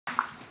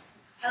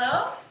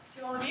Hello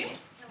to all of you.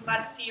 I'm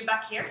glad to see you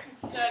back here.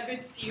 It's good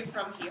to see you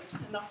from here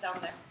and not down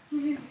there.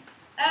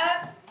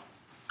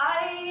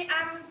 I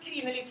am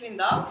Trine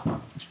Lindahl.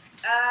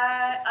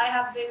 I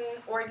have been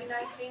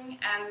organizing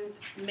and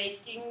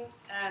making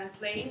and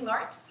playing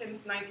Larps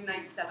since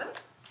 1997.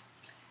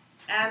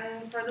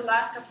 And for the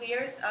last couple of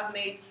years, I've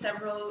made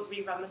several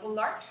rerunnable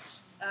Larps,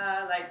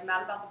 like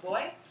Mad About the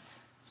Boy,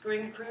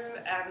 Screwing Crew,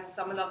 and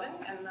Some Lovin,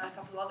 and a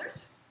couple of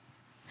others.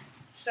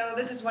 So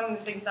this is one of the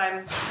things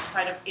I'm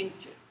kind of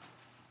into.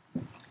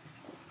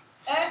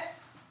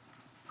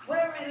 What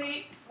I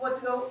really want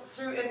to go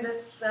through in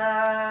this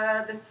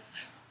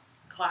this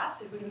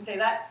class, if we can say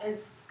that,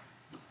 is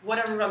what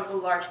a rerunnable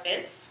Larp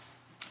is.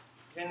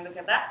 We're going to look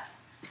at that.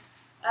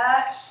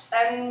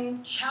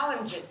 And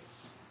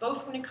challenges,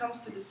 both when it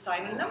comes to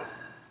designing them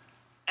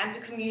and to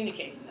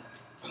communicating them.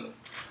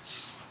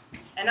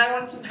 And I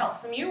want some help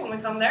from you when we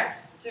come there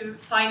to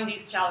find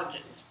these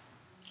challenges.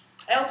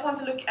 I also want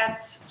to look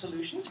at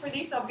solutions for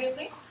these,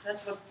 obviously.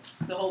 That's what's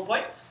the whole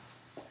point.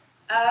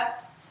 And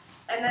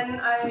then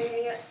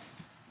I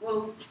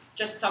will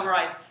just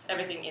summarize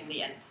everything in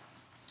the end.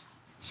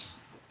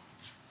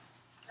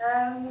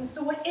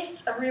 So what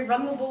is a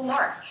rerunnable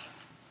Larp?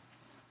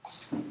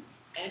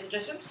 Any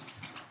suggestions?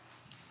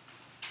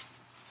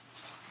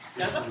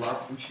 It's a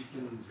Larp which you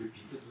can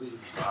repeatedly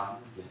run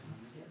again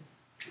and again.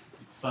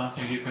 It's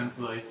something you can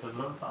play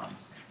several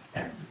times.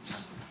 Yes.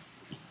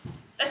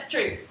 That's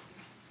true.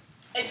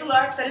 It's a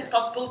Larp that is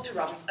possible to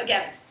run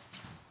again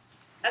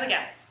and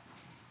again.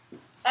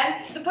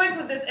 And the point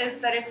with this is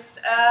that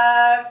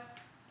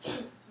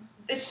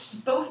it's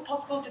both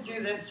possible to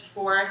do this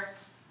for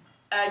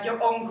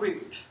your own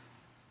group.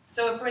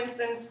 So, for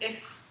instance,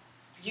 if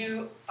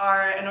you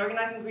are an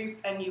organizing group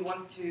and you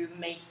want to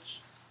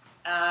make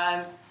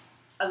a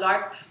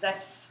Larp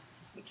that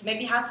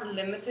maybe has a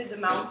limited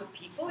amount of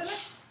people in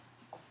it,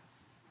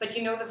 but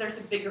you know that there's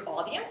a bigger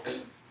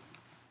audience,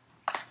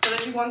 so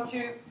that you want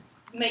to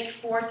make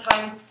 4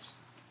 times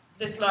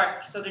this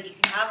Larp so that you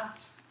can have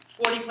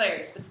 40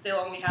 players but still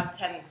only have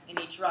 10 in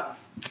each run.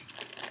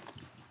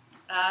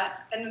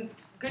 And the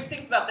good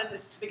things about this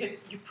is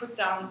because you put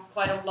down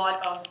quite a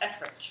lot of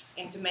effort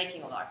into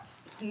making a Larp.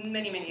 It's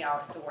many, many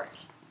hours of work.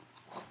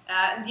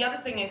 And the other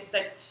thing is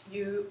that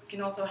you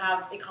can also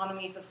have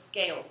economies of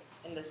scale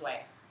in this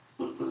way.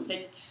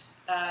 That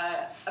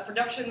a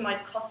production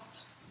might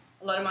cost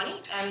a lot of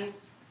money, and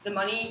the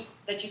money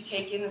that you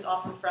take in is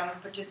often from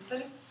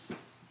participants'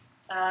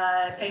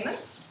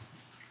 payments.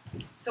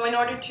 So in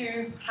order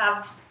to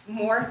have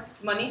more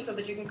money so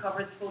that you can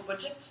cover the full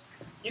budget,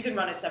 you can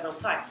run it several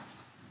times.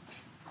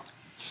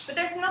 But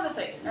there's another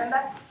thing, and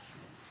that's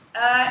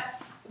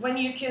when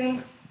you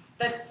can,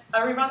 that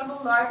a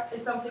rerunnable Larp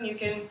is something you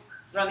can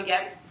run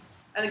again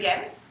and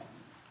again,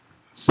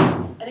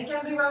 and it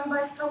can be run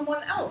by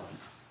someone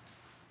else.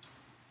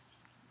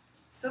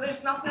 So that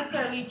it's not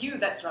necessarily you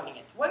that's running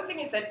it. One thing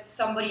is that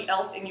somebody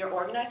else in your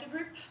organizer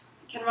group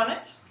can run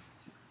it,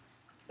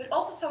 but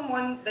also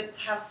someone that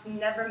has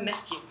never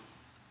met you.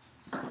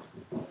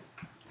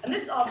 And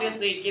this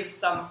obviously gives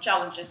some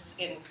challenges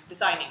in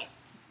designing it.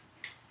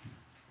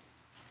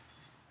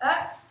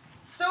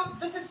 So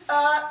this is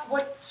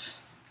what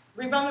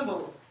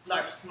rerunnable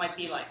Larps might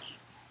be like.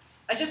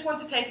 I just want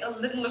to take a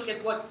little look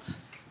at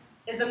what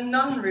is a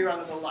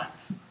non-rerunnable Larp.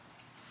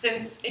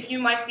 Since if you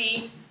might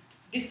be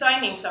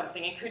designing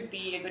something, it could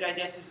be a good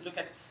idea to look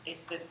at,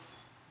 is this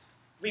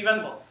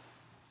rerunnable?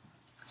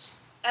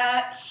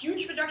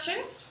 Huge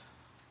productions,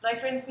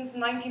 like for instance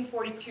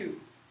 1942,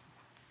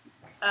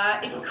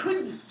 it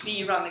could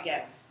be run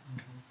again,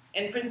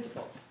 in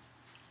principle.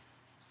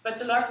 But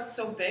the Larp was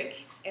so big,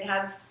 it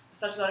had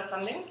such a lot of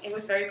funding, it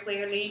was very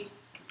clearly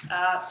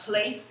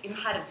placed in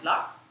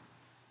Hervla,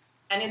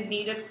 and it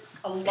needed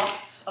a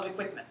lot of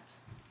equipment.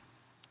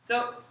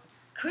 So,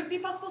 could be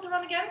possible to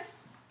run again,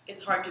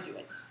 it's hard to do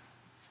it.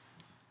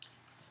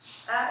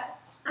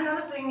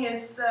 Another thing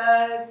is,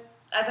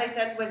 as I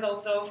said with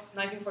also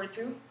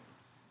 1942,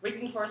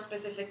 written for a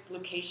specific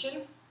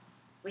location,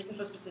 written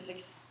for specific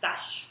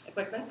stash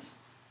equipment.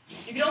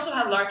 You could also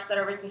have Larps that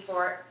are written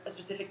for a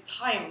specific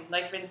time,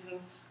 like for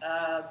instance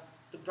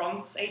the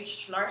Bronze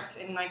Age Larp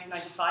in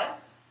 1995,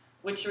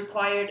 which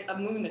required a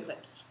moon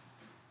eclipse.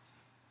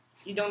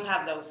 You don't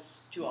have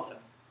those too often.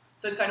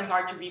 So it's kind of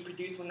hard to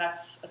reproduce when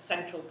that's a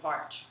central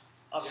part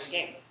of your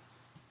game.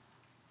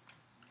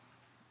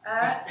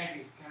 Maybe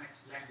you can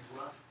explain the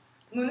word.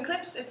 Moon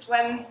eclipse, it's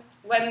when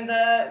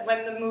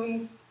the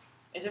moon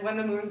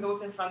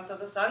goes in front of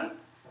the sun,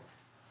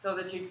 so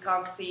that you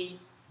can't see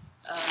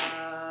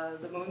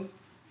the moon.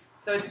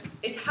 So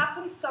it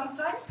happens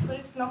sometimes, but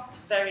it's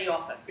not very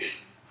often.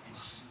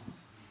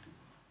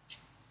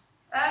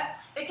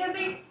 It can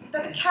be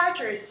that the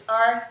characters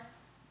are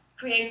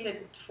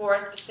created for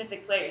a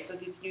specific player, so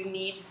that you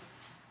need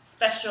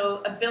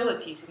special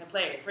abilities in a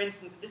player. For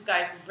instance, this guy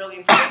is a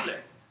brilliant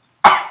fiddler,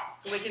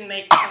 so we can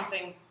make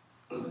something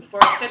for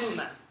a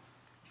fiddleman.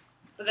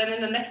 But then in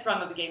the next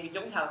run of the game, you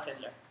don't have a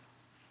fiddler.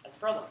 That's a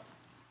problem.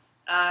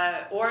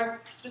 Or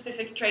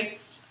specific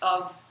traits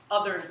of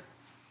other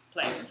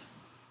players.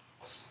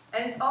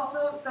 And it's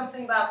also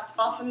something about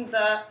often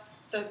the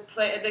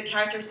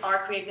characters are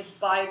created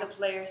by the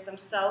players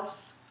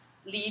themselves,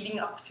 leading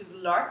up to the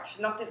LARP,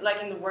 not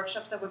like in the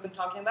workshops that we've been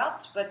talking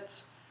about,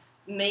 but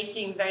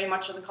making very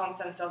much of the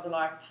content of the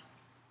LARP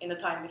in the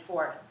time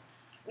before.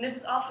 And this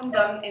is often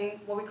done in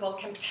what we call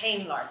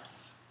campaign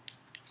LARPs,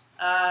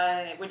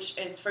 which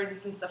is, for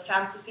instance, a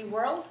fantasy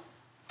world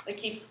that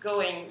keeps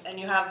going, and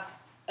you have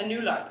a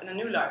new LARP and a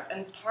new LARP,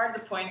 and part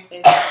of the point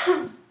is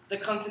the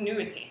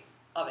continuity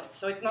of it.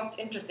 So it's not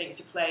interesting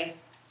to play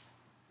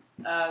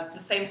the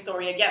same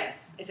story again.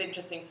 It's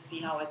interesting to see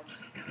how it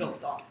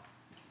goes on.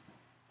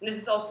 And this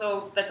is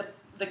also that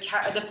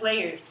the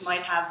players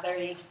might have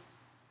very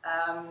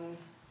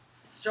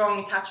strong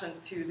attachments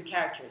to the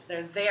characters.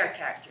 They're their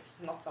characters,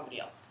 not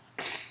somebody else's.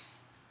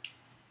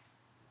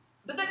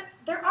 But then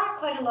there are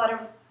quite a lot of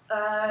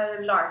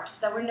LARPs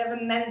that were never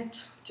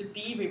meant to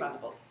be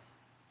rerunnable,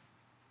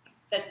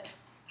 that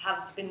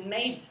has been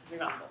made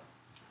rerunnable.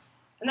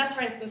 And that's,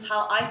 for instance,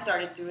 how I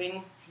started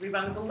doing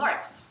rerunnable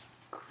LARPs.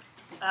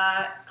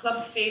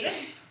 Club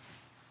Felis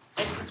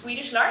is a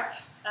Swedish LARP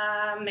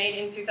made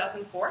in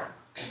 2004.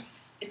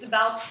 It's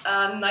about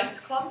a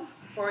nightclub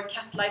for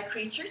cat-like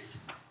creatures.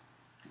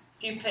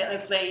 So you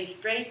play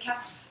stray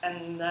cats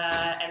and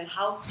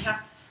house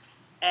cats,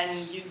 and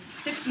you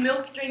sip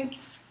milk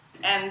drinks,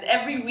 and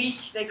every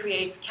week they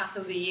create Cat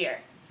of the Year.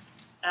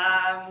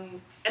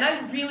 And I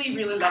really,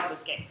 really love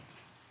this game.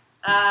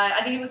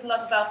 I think it was a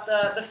lot about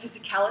the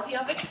physicality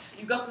of it.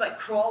 You got to like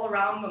crawl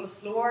around on the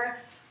floor.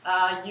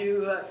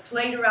 You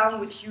played around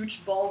with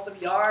huge balls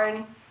of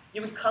yarn.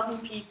 You would cuddle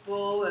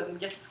people and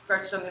get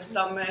scratched on your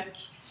stomach.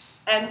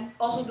 And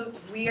also the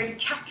weird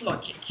cat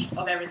logic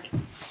of everything,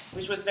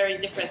 which was very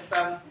different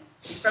from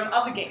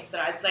other games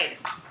that I played.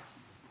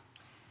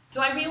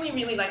 So I really,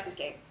 really like this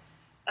game.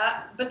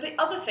 But the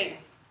other thing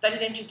that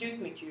it introduced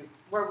me to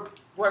were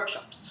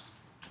workshops.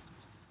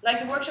 Like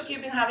the workshop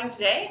you've been having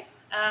today,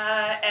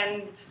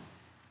 and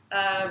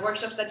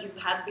workshops that you've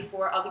had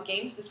before other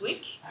games this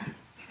week.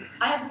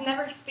 I had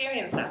never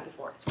experienced that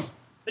before.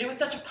 But it was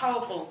such a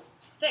powerful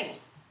thing,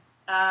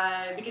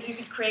 because you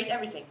could create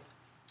everything.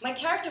 My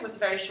character was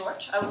very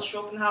short. I was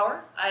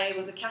Schopenhauer. I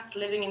was a cat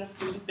living in a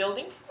student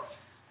building.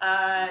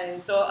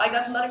 So I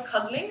got a lot of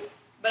cuddling,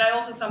 but I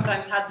also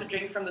sometimes had to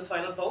drink from the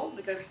toilet bowl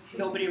because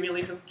nobody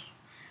really took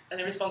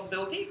any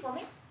responsibility for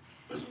me.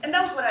 And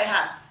that was what I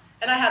had.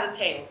 And I had a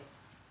tail.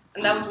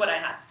 And that was what I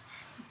had.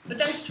 But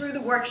then through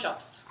the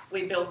workshops,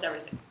 we built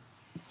everything.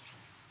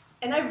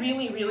 And I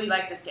really, really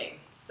like this game.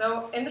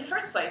 So in the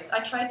first place, I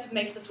tried to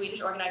make the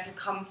Swedish organizer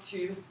come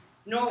to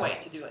Norway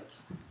to do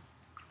it.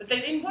 But they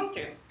didn't want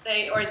to.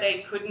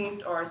 They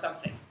couldn't or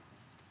something.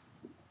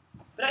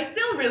 But I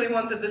still really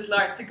wanted this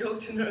LARP to go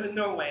to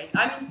Norway.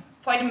 I'm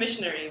quite a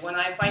missionary. When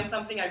I find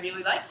something I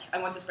really like, I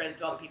want to spread it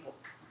to other people.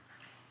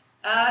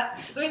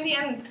 So in the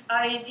end,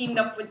 I teamed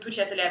up with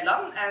Torkjetil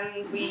Edland,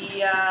 and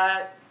we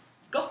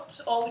got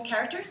all the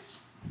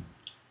characters,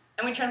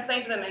 and we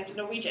translated them into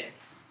Norwegian.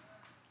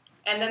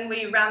 And then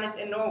we ran it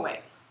in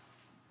Norway.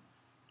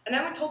 And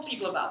then we told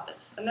people about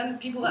this. And then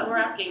people that were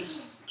asking,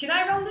 can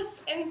I run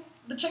this in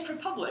the Czech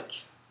Republic?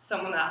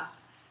 Someone asked.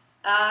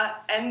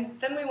 And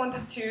then we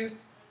wanted to,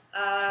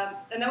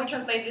 and then we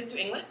translated it to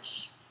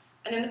English.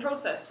 And in the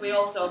process, we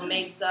also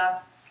made the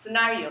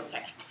scenario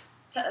text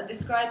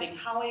describing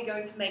how are you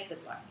going to make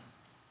this LARP.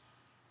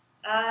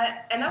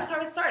 And that was how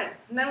it started.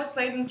 And then it was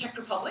played in the Czech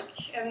Republic.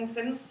 And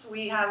since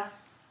we have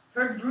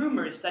heard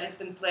rumors that it's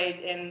been played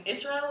in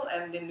Israel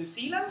and in New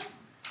Zealand,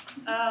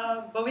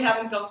 but we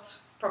haven't got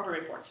proper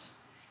reports.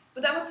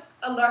 But that was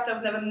a LARP that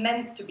was never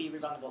meant to be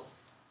rerunnable,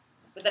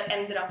 but that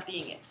ended up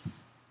being it.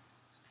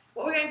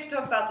 What we're going to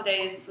talk about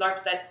today is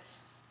LARPs that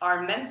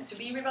are meant to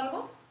be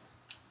rerunnable,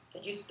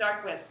 that you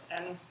start with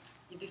and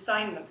you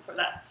design them for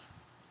that.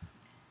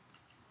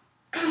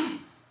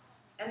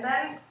 And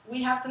then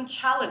we have some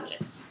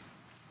challenges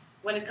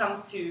when it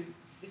comes to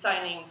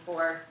designing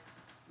for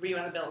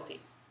rerunnability.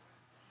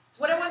 So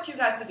what I want you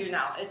guys to do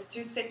now is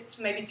to sit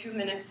maybe 2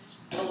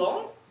 minutes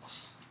alone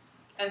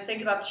and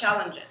think about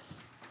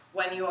challenges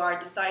when you are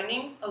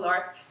designing a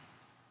LARP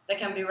that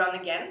can be run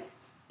again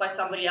by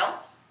somebody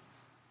else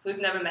who's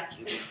never met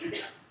you.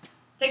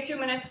 Take 2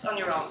 minutes on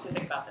your own to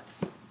think about this.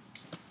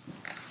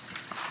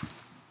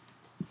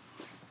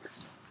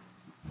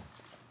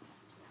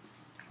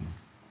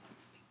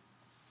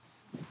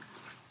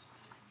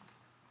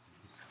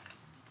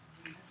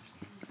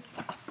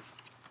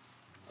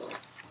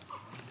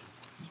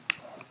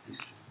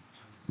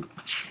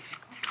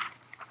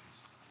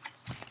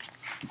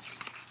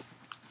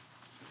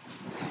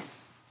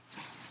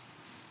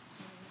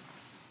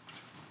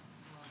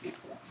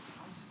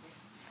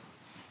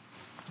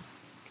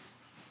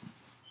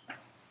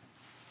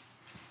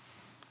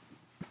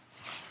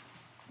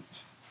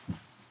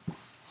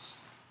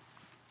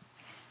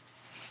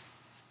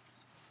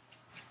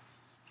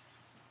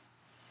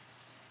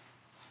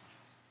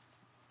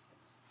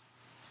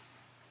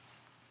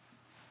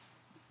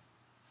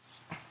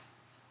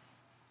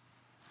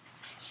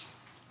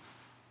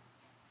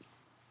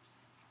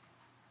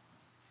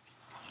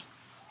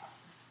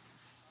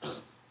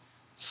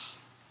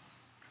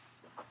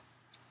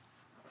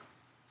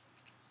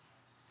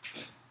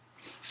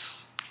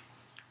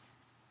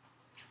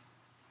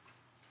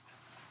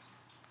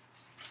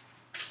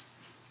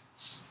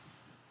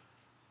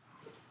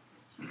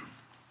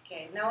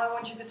 Now I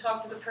want you to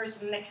talk to the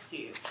person next to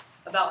you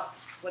about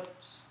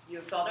what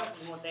you've thought of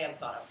and what they have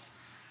thought of.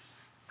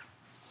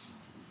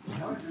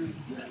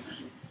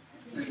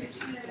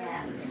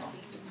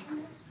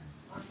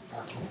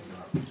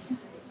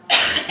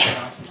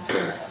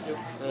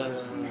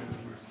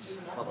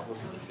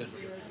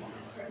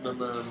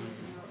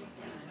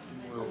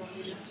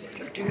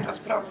 Kultur og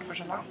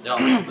språkforskjeller. Ja,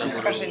 Det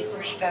er kanskje det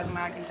største som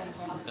jeg kunne tenke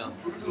på. Ja.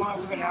 Du må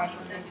selvfølgelig ha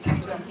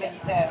skrift uansett.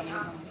 Det er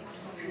liksom,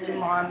 du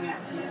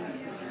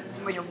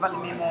må jobbe veldig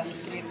mye med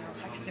skriving og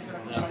tekst i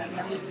forhold til det.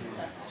 Men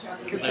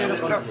kultur og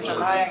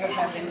språkforskjeller er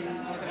kanskje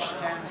den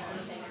største.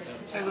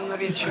 Så når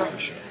vi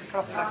kjører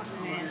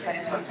klassefesten i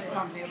Sverige, så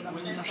har vi jo de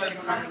norske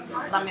rollene.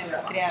 De er jo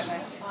skrevet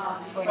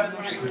for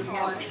norsk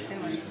til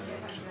norsk.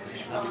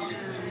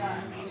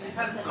 Hvis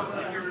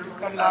du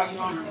skal lage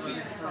noe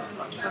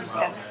sånn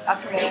sted, jeg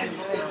tror det er det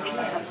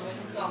største.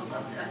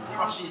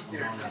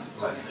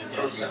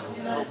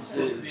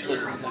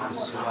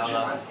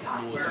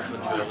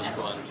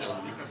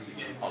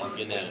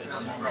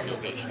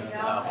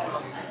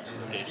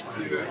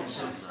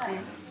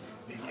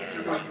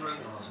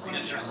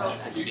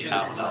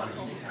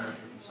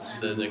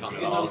 Det kan jo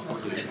være alt fra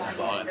du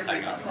bare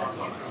trenger det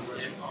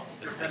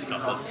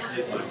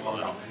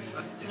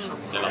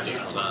er veldig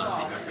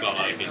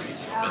klarer jeg ikke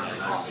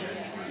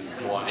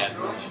små helt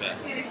skjer.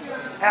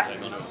 Ja.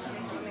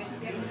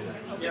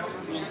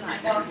 Du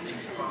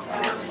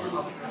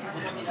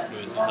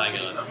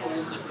trenger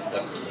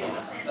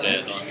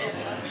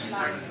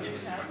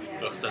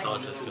det første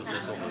etasje skal se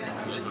sånn.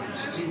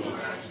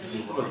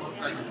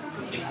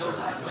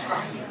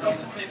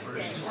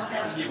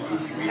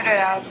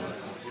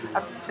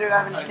 Jeg tror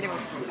jeg vil skrive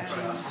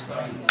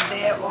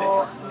det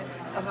og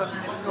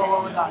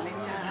darling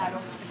her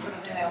også,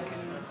 det å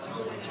kunne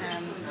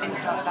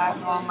svinne seg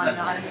når man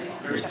har en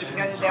spesifikk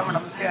idé om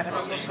hvordan det skal gjøres,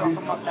 og så på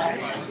en måte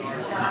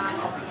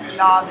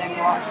la det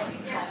gå.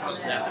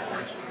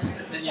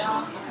 Ja,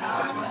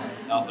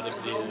 for det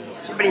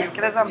blir jo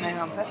ikke det samme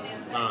uansett.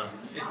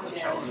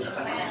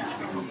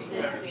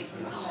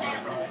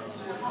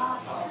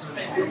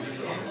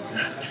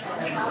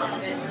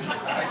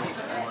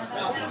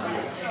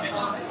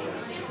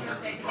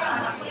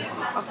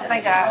 Og så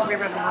tenker jeg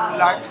rerunnability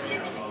Larps.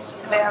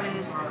 Det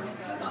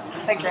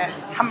er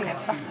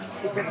hemmeligheter.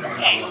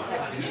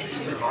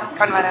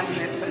 Kan være en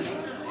utfordring.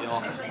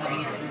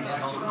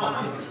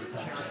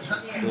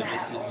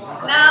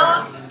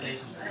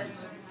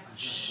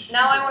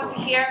 Now I want to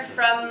hear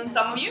from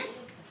some of you.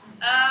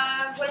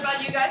 What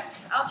about you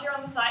guys out here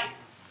on the side?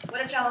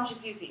 What are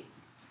challenges you see?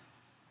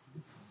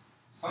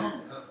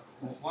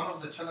 One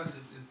of the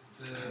challenges is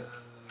to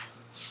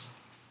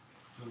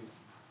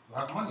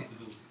have money to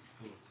do it.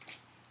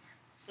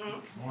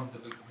 One of the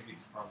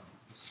biggest problems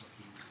is what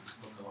you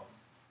spoke about.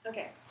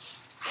 Okay.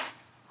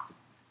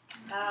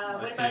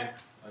 What about?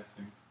 I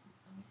think.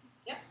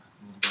 Yeah.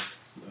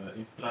 That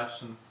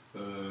instructions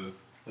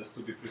has to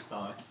be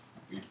precise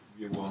if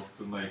you want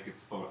to make it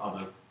for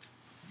other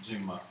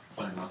game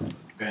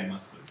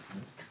masters.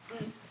 Yes.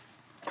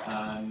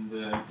 And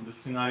the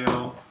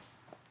scenario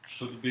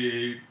should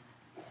be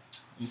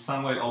in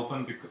some way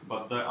open,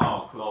 but there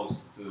are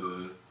closed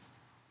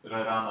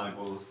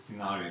rerunnable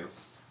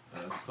scenarios.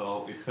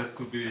 So it has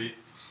to be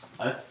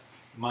as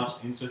much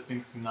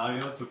interesting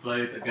scenario to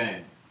play it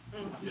again.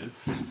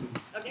 Yes.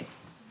 Okay,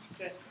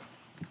 good.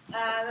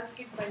 That's a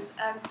good point.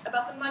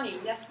 About the money,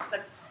 yes,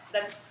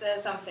 that's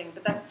something,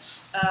 but that's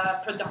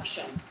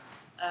production.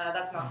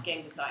 That's not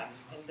game design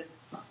in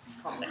this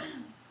context.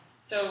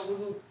 So we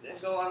will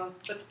go on,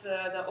 but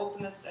the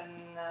openness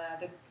and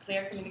the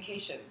clear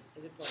communication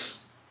is important.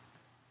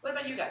 What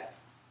about you guys?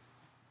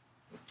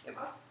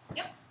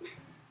 Yep.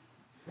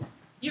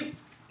 You,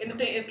 in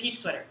the peach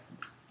sweater.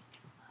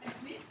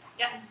 It's me?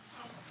 Yeah.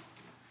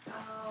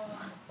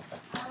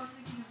 I was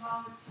thinking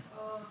about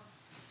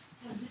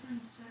some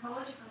different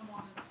psychological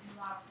models in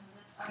Larps, and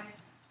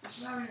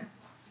that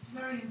it's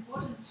very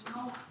important to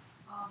know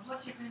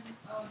what you can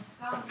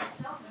discover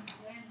yourself when you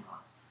play in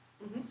Larps.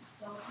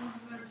 So it's going to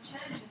be very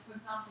challenging, for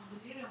example,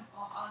 Delirium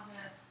or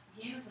other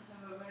games that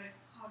are very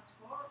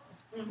hardcore.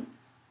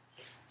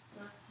 So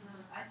it's,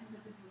 I think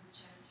that it will be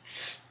challenging.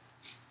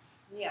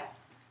 Yeah.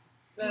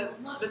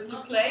 Not to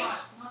too play?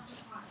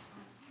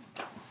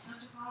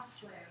 hard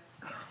players.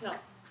 No.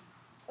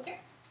 Okay.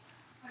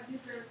 I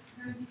think there are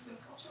going to be some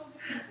cultural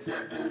differences.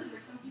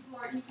 Like some people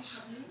are into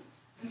cuddling,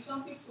 and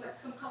some people, like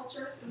some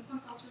cultures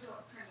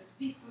are kind of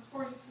distance.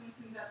 For instance,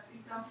 in that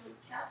example with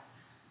cats,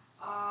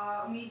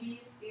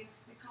 maybe if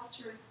the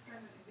culture is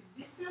kind of a bit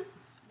distant,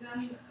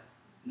 then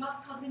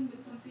not cuddling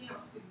with something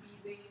else could be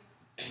the,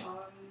 I don't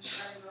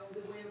know,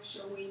 the way of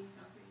showing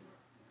something. Or,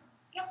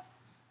 Yep.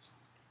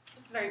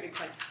 That's a very good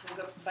point. We'll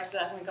go back to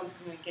that when it comes to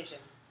communication.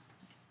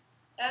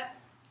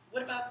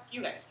 What about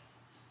you guys?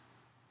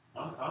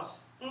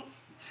 Us? I'd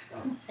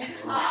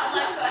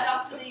like to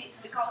adapt to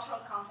the cultural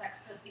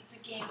context, that if the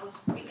game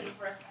was written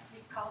for a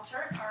specific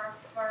culture or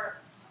for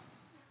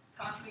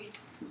countries,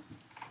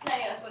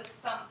 players with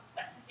some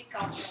specific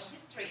cultural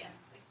history, and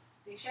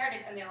they share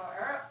this and they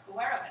are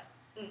aware of it,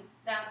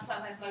 then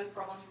sometimes might be a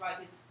problem to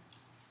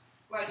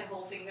write the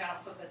whole thing down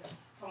so that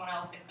someone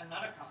else in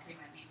another country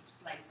might be able to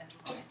play it and to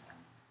run it. And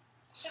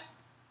yeah,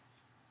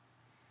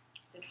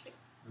 it's interesting.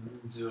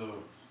 And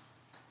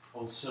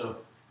also,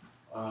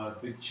 a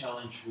big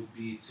challenge would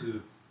be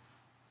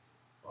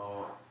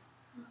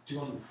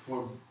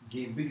for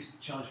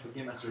biggest challenge for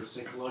game master,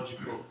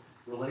 psychological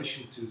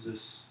relation to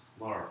this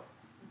LARP,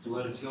 to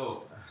let it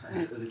go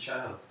as a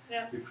child.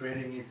 Yeah. You're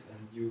creating it,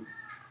 and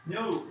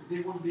they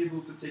won't be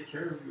able to take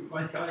care of you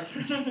like I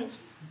can.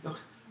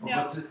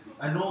 Yeah. But,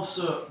 and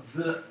also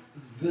the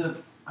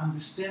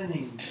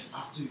understanding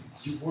after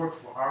you work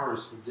for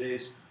hours, for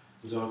days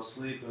without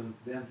sleep, and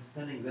the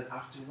understanding that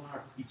after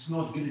LARP it's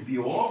not going to be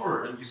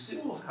over and you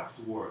still will have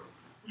to work.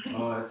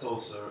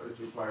 It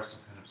requires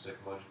some kind of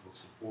psychological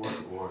support,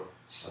 or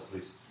at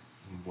least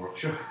some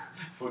workshop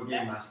for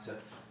game master,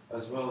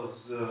 as well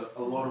as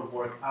a lot of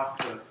work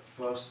after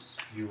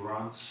first few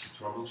runs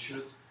to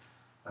troubleshoot,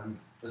 and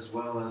as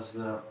well as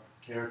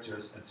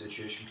characters and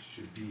situations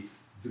should be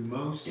the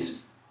most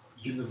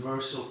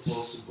universal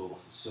possible,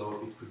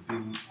 so it could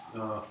be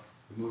the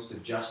most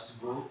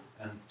adjustable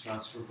and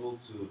transferable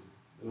to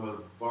a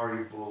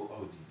variable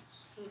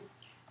audience.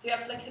 So you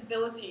have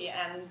flexibility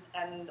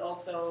and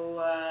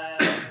also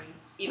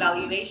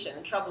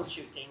evaluation,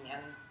 troubleshooting,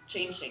 and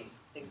changing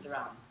things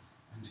around.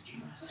 And the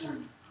game master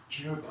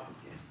care about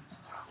game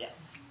masters.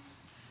 Yes,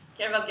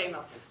 care about game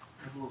masters.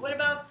 What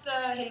about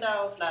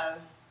Hilda Oslo?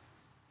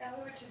 Yeah,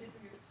 we were two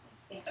different groups.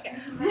 Okay.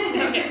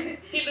 Okay.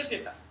 Hilda's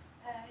group.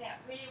 Yeah,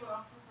 we were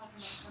also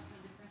talking about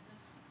cultural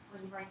differences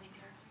when writing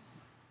characters,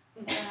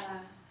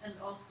 and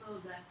also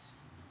that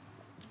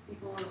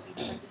people will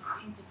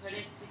interpret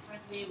it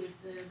differently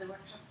with the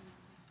workshops and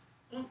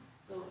everything.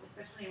 So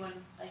especially when,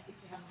 like, if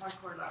you have a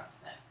hardcore LARP,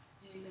 that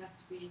you have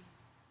to be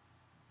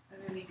a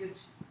really good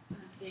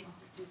game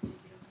master to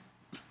take it over.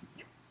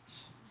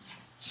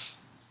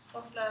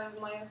 Oslo,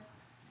 Maya?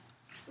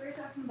 We were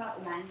talking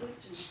about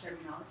language and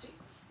terminology.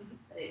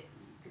 That it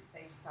could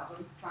face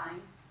problems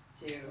trying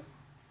to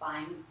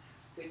find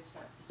good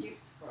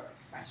substitutes for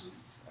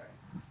expressions or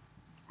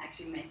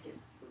actually make it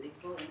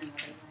believable in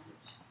another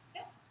language.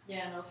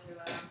 Yeah, and also,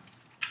 like,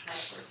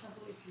 for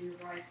example, if you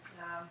write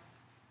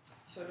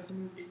sort of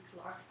movie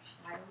Clark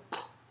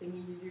style, then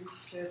you use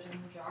certain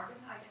jargon,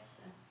 I guess,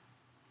 and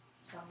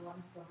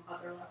someone from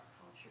other LARP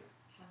culture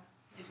can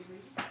maybe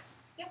read it.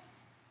 Yeah.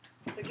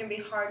 So it can be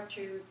hard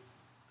to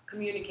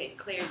communicate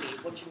clearly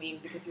what you mean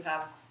because you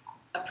have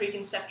a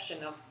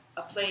preconception of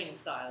a playing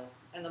style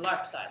and a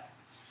LARP style.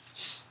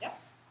 Yeah?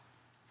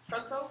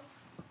 Front row?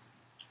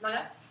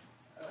 Maya?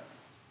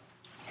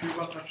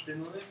 Kuba touched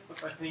in on it,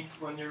 but I think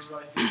when you're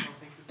writing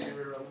something to be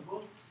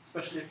rerunnable,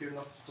 especially if you're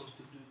not supposed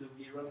to do the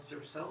reruns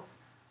yourself,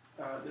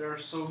 there are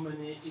so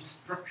many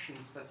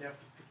instructions that you have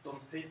to put on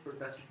paper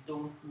that you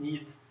don't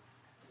need.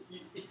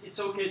 It's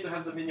okay to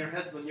have them in your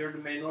head when you're the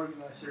main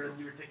organizer and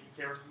you're taking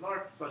care of the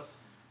LARP, but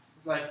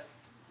it's like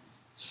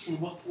in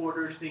what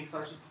order things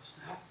are supposed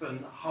to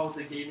happen, how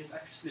the game is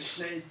actually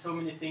played, so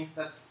many things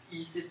that's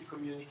easy to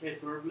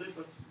communicate verbally,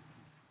 but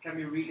can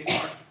be really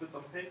hard to put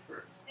on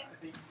paper. I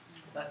think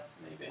that's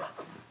maybe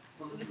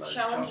one So of the the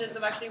challenges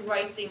of actually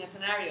writing a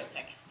scenario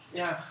text.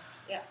 Yeah.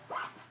 Yeah.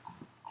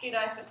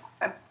 Frida,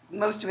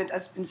 Most of it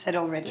has been said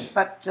already,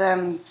 but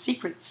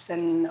secrets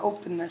and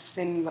openness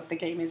in what the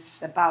game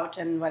is about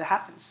and what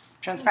happens.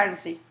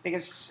 Transparency,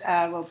 because,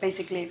 well,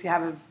 basically if you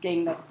have a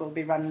game that will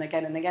be run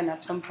again and again,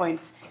 at some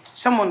point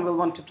someone will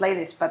want to play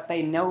this, but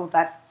they know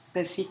that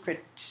the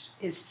secret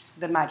is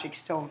the magic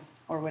stone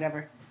or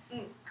whatever.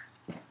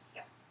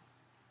 Yeah.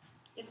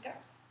 Jessica?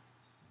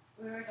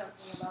 We were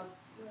talking about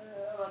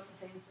the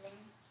same thing.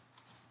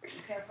 Be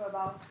careful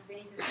about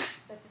being too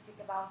specific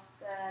about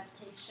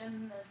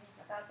education and things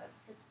like that.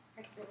 That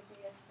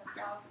flexibility is cut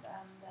out,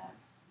 and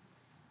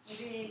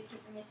maybe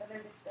keeping it a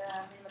little bit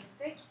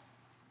minimalistic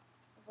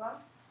as well.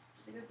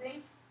 It's a good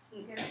thing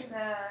because if you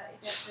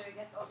have to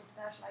get all these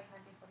stats like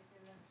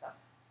 1942 and stuff,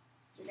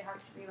 it's really hard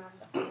to rerun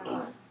the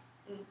LARP.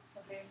 It's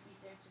probably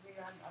easier to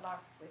rerun a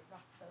LARP with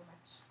not so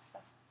much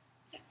stuff.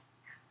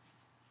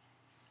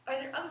 Are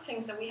there other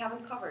things that we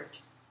haven't covered?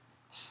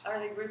 Are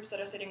there groups that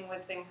are sitting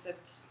with things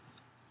that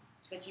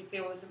you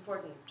feel is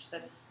important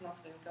that's not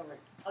been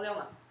covered?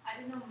 Aliona? I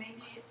don't know,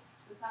 maybe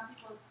some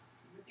people's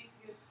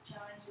ridiculous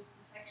challenge is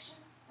perfection.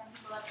 Some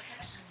people are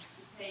perfectionists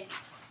to say,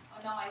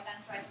 oh no, I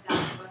can't write it down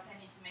because I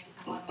need to make it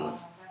in one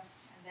over,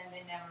 and then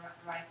they never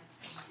write it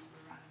and it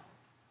will run out.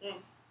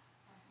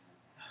 Something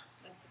like that.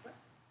 That's super.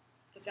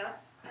 Tatjana?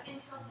 I think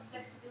it's also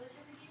flexibility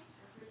of the game.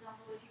 So for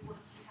example, if you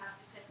want to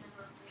have a set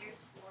number of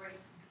players, or if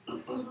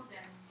it's flexible,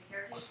 then the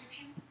character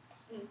description,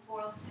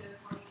 or also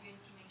how you're going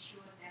to make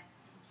sure that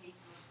in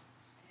case of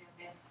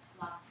bad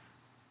fluff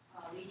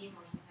leading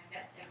or something like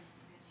that, everything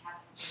is going to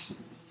happen to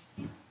be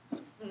interesting.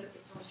 So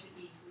it's all should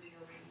be included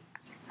already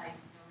inside,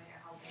 no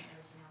matter how bad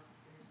everything else is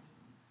going to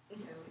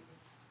be. So it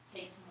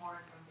takes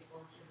more from the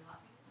quality of the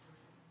laughing or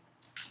something like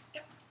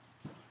that. Yep.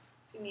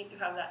 So you need to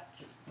have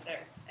that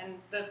there. And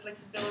the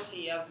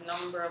flexibility of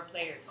number of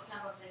players.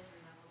 Number of players,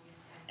 for example,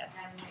 yes.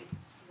 And then it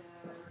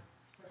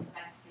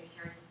corresponds to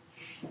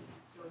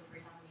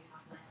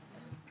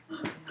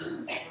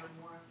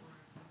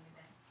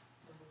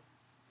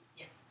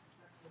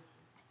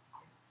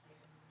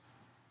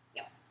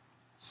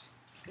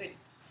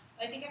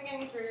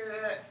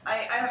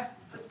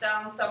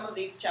some of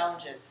these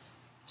challenges.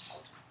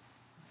 I'll just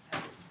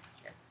have this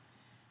here.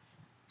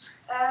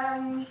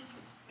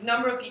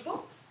 Number of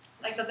people,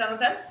 like Tatjana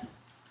said.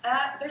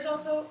 There's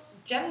also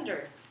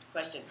gender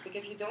questions,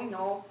 because you don't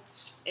know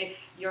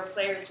if your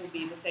players will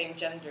be the same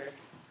gender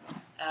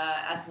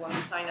as the ones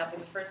who sign up in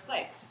the first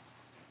place.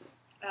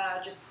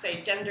 Just to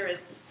say, gender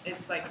is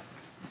like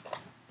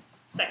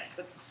sex,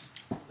 but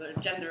the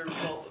gender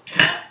role.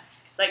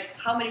 Like,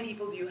 how many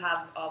people do you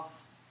have of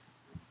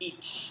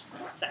each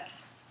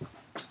sex?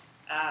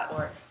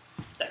 Or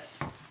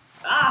sex.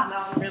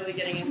 Now I'm really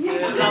getting into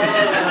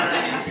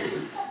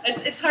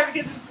it's hard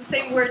because it's the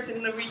same words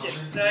in Norwegian,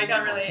 so I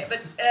can't really.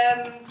 But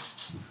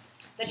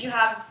that you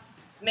have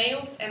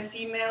males and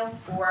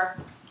females, or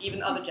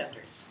even other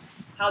genders.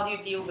 How do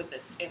you deal with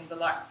this in the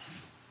LARP?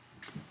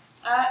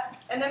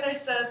 And then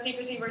there's the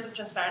secrecy versus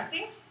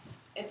transparency.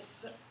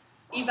 It's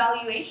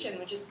evaluation,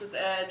 which is this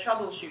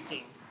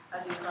troubleshooting,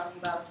 as you were talking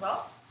about as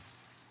well.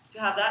 To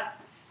have that,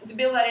 and to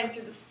build that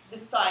into this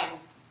design.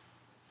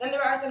 Then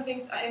there are some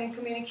things in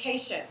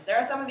communication. There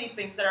are some of these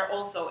things that are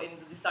also in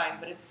the design,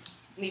 but it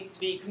needs to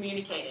be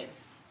communicated.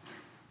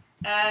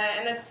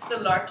 And that's the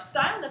LARP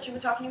style that you were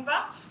talking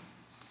about.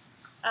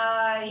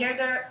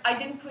 Here, I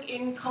didn't put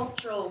in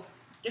cultural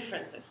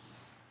differences,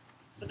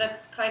 but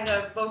that's kind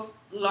of both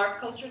LARP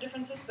culture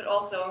differences, but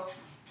also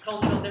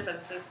cultural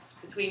differences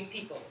between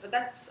people. But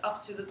that's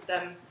up to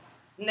the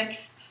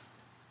next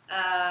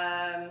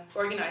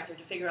organizer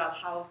to figure out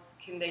how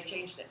can they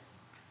change this.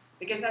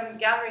 Because I'm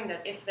gathering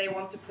that if they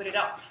want to put it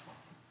up,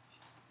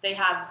 they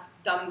have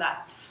done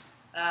that.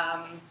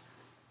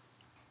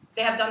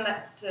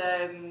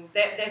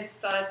 They've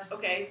thought,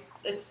 okay,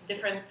 it's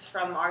different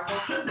from our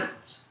culture,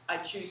 but I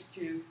choose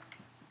to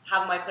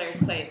have my players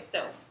play it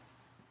still.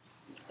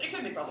 But it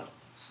could be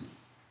problems.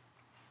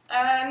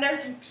 And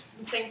there's some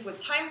things with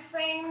time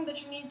frame that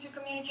you need to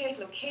communicate,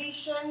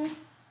 location,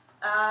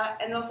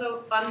 and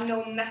also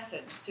unknown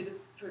methods to the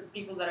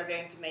people that are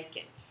going to make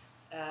it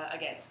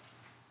again.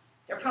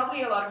 There are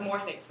probably a lot more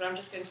things, but I'm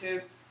just going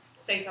to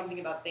say something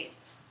about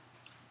these.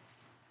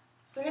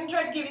 So I'm going to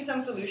try to give you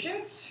some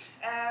solutions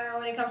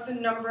when it comes to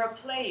number of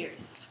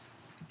players.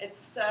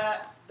 It's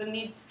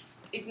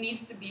it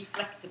needs to be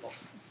flexible.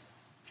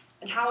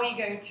 And how are you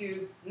going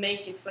to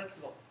make it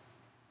flexible?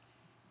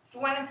 For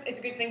one, it's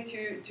a good thing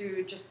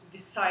to just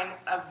design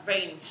a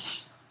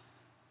range.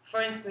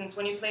 For instance,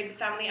 when you play the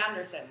Family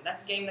Anderson,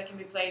 that's a game that can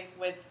be played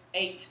with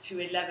 8 to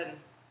 11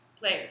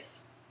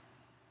 players.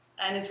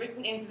 And it's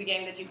written into the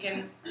game that you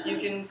can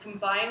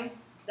combine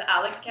the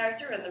Alex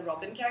character and the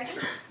Robin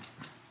character,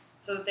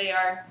 so that they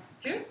are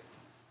 2,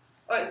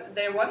 or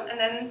they're 1, and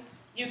then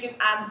you can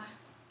add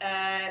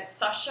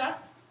Sasha,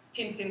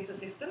 Tintin's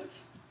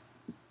assistant,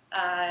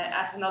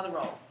 as another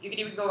role. You can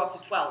even go up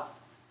to 12.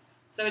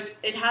 So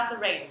it has a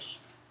range.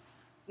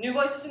 New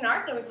Voices in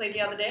Art that we played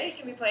the other day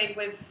can be played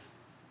with,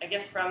 I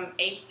guess, from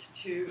 8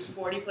 to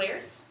 40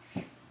 players.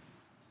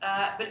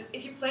 But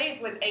if you play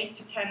it with 8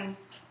 to 10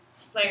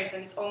 players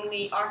and it's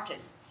only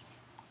artists,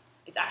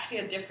 it's actually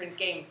a different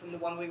game from the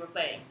one we were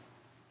playing,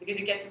 because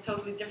it gets a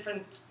totally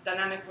different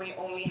dynamic when you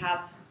only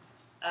have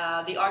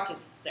the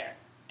artists there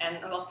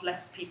and a lot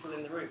less people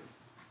in the room.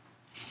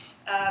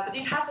 But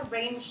it has a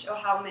range of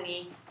how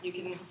many you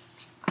can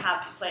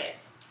have to play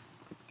it.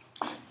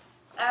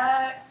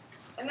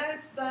 And then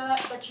it's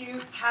that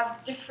you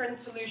have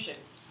different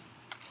solutions.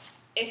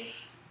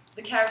 If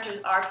the characters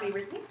are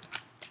pre-written,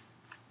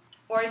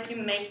 or if you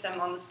make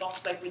them on the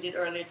spot like we did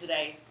earlier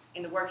today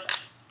in the workshop.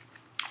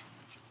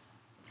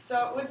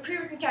 So with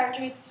pre-written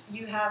characters,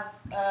 you have,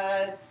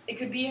 it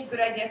could be a good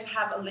idea to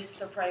have a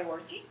list of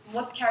priority.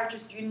 What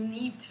characters do you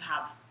need to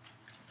have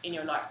in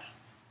your LARP?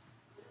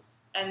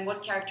 And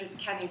what characters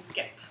can you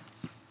skip?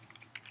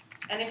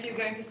 And if you're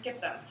going to skip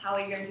them, how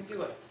are you going to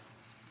do it?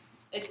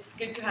 It's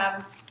good to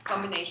have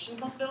combination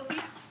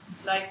possibilities,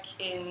 like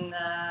in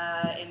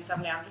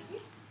Family Anderson.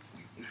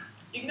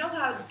 You can also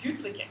have a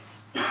duplicate.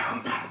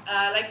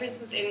 Like for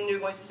instance in New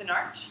Voices in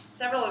Art,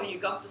 several of you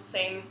got the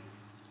same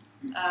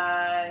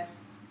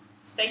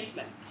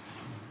statement.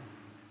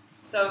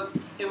 So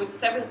there was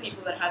several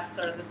people that had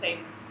sort of the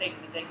same thing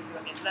that they could do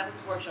again. That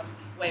was a workshop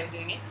way of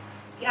doing it.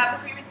 If you have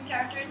the pre-written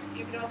characters,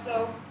 you can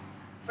also,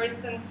 for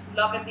instance,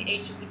 Lovin, the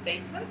Age of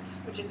Debasement,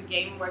 which is a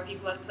game where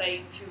people are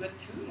playing 2 and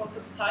 2 most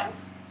of the time.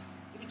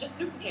 You can just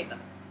duplicate them.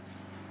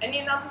 And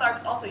in other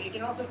LARPs also, you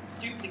can also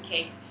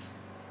duplicate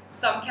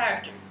some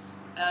characters.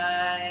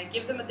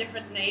 Give them a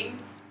different name,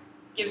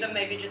 give them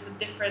maybe just a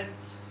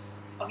different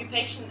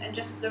occupation, and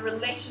just the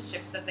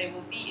relationships that they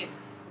will be in,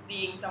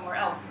 being somewhere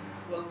else,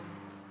 will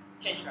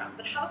change around.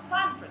 But have a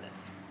plan for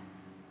this.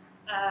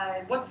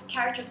 What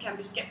characters can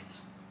be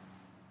skipped?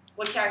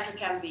 What character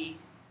can be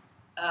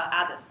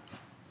added?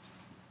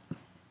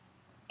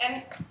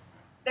 And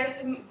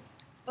there's a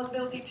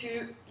possibility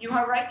to, you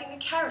are writing the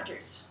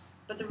characters,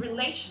 but the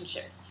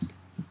relationships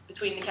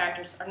between the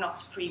characters are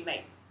not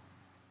pre-made.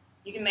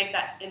 You can make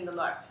that in the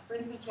LARP. For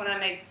instance, when I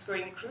made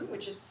Screwing the Crew,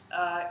 which is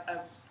a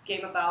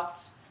game about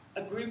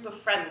a group of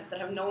friends that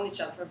have known each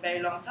other for a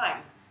very long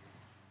time,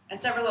 and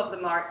several of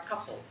them are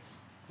couples.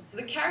 So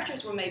the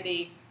characters were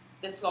maybe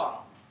this long,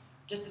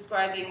 just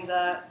describing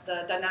the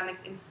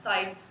dynamics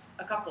inside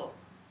a couple.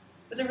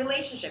 But the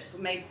relationships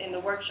were made in the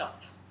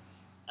workshop,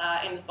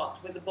 in the spot,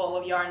 with the ball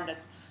of yarn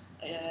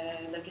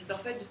that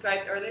Kristoffer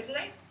described earlier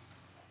today.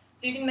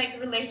 So you can make the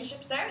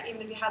relationships there,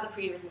 even if you have the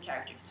pre-written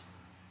characters.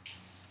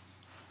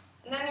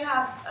 And then you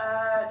have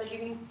that you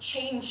can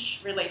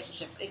change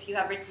relationships if you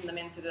have written them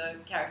into the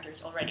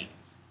characters already.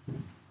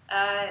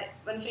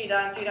 When Frida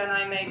and Tyra and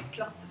I made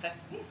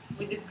Klassefesten,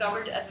 we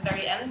discovered at the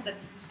very end that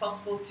it was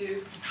possible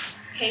to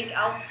take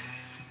out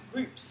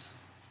groups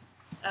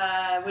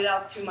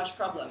without too much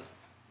problem.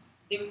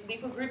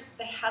 These were groups that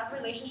they had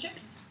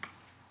relationships,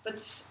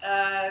 but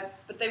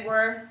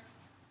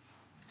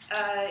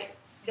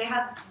they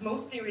had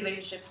mostly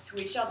relationships to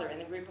each other in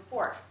a group of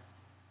 4.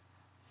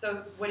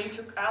 So when you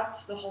took out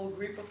the whole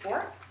group of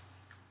 4,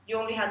 you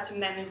only had to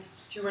mend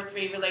 2 or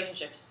 3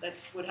 relationships that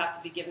would have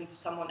to be given to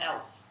someone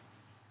else.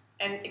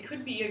 And it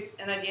could be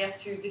an idea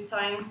to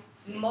design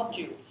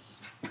modules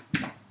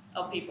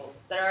of people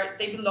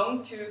they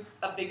belong to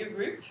a bigger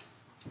group,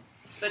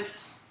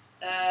 but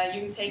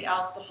you can take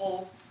out the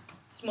whole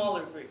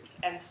smaller group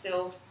and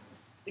still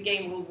the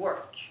game will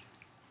work.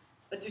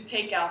 But to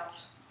take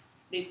out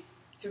these,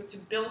 to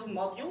build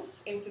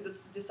modules into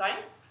this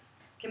design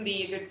can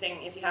be a good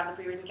thing if you have the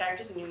pre-written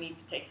characters and you need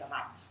to take some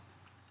out.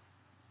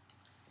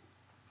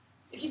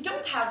 If you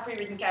don't have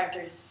pre-written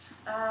characters,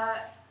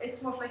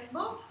 it's more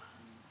flexible.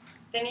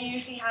 Then you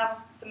usually have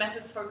the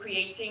methods for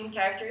creating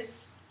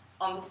characters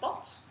on the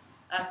spot,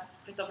 as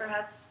Kristoffer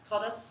has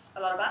taught us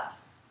a lot about.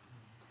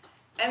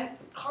 And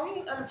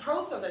the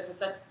pros of this is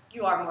that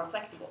you are more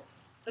flexible,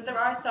 but there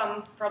are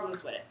some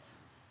problems with it.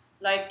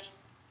 Like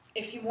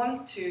if you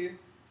want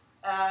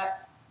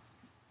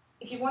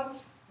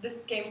this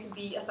game to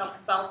be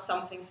about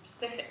something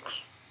specific,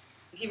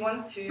 if you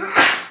want to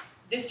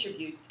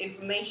distribute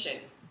information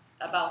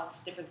about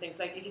different things,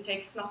 like if you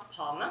take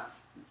Snappane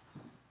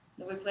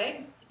that we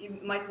played, you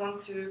might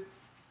want to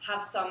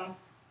have some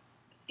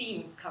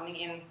themes coming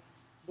in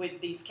with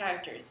these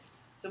characters.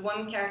 So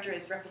one character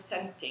is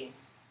representing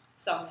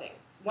something.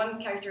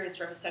 One character is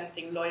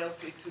representing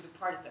loyalty to the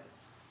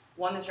partisans.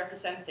 One is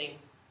representing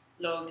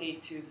loyalty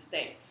to the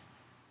state.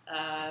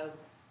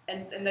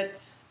 And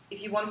that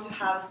if you want to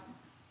have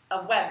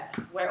a web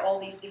where all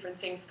these different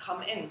things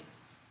come in,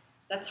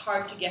 that's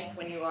hard to get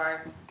when you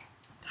are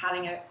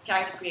having a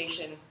character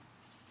creation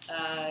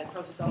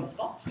process on the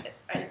spot,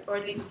 or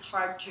at least it's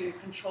hard to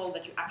control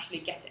that you actually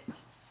get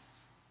it.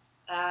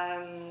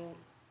 And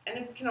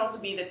it can also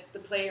be that the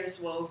players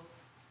will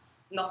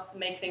not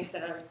make things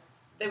that are,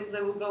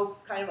 they will go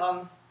kind of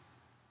on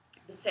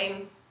the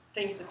same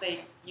things that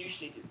they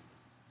usually do.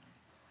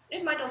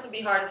 It might also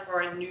be harder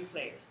for new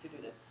players to do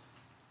this.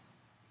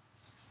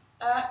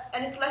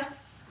 And it's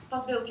less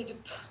possibility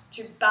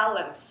to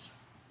balance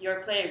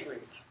your player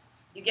group.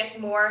 You get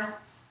more,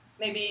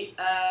 maybe,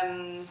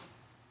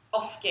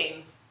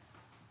 off-game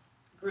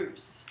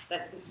groups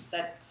that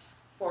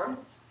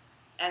forms,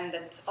 and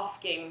that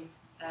off-game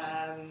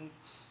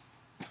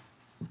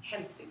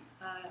hensyn.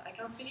 I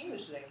can't speak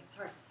English today, it's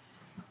hard.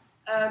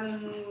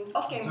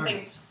 Off-game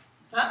things.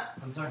 Huh?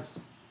 Concerns.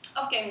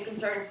 Off-game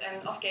concerns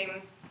and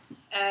off-game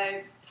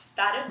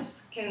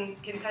status can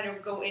kind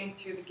of go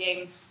into the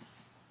game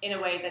in a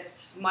way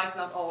that might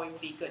not always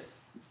be good.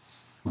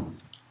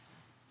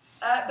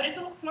 But it's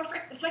a lot more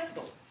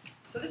flexible,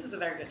 so this is a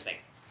very good thing.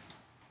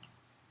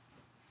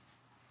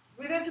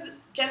 We go to the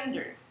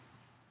gender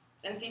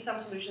and see some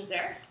solutions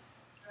there.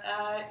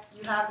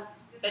 You have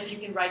that you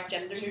can write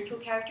gender-neutral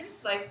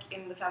characters, like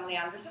in the family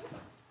Anderson,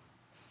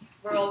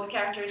 where all the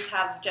characters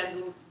have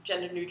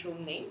gender-neutral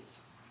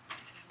names.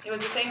 It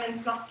was the same in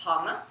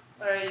Snappane,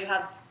 where you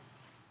had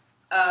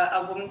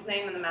a woman's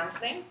name and a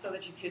man's name, so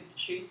that you could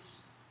choose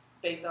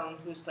based on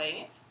who's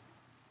playing it.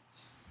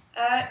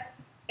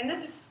 And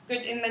this is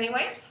good in many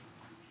ways,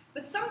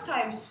 but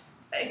sometimes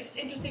it's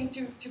interesting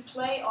to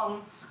play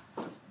on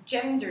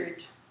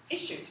gendered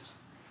issues.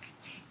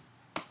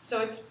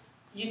 So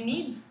you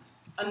need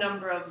a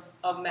number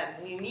of men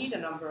and you need a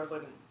number of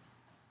women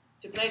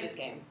to play this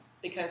game,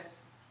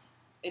 because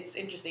it's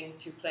interesting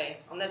to play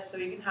on this. So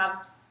you can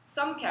have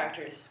some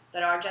characters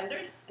that are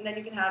gendered, and then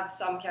you can have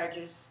some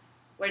characters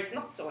where it's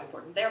not so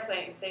important.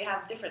 They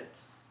have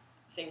different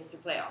things to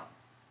play on.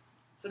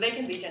 So they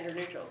can be gender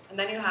neutral. And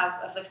then you have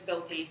a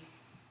flexibility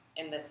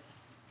in this.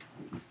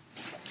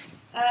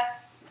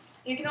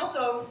 You can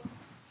also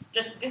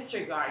just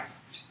disregard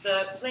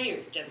the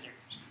player's gender,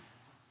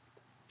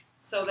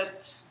 so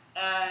that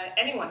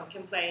anyone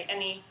can play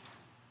any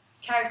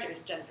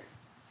character's gender.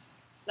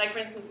 Like, for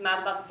instance,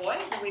 Mad About the Boy,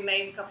 that we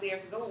made a couple of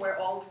years ago, where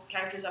all the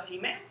characters are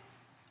female.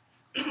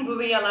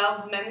 We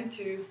allowed men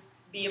to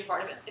be a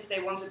part of it if they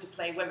wanted to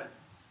play women.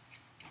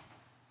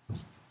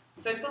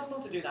 So it's possible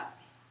to do that.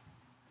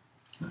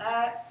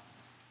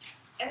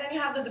 And then you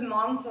have the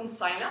demands on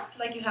sign-up,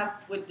 like you have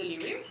with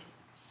Delirium.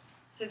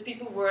 Since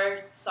people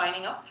were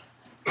signing up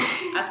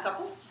as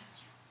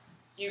couples,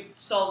 you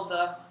solve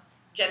the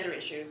gender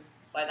issue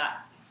by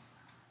that.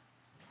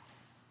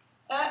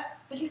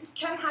 But you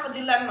can have a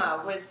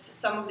dilemma with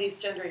some of these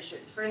gender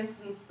issues. For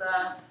instance,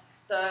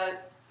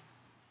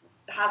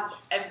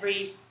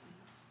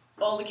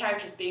 all the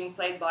characters being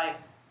played by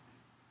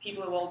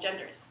people of all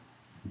genders.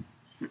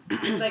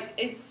 It's like,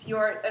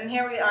 and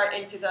here we are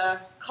into the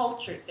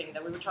culture thing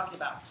that we were talking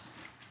about.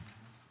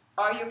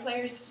 Are your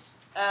players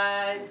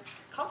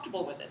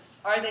comfortable with this?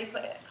 Are they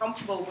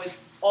comfortable with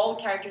all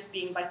characters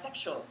being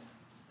bisexual,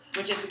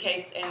 which is the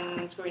case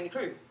in Screwing the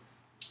Crew?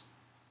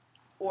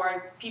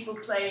 Or people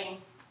playing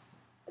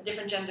a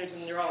different gender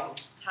than their own,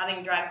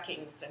 having drag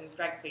kings and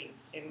drag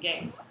queens in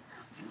game.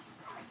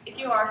 If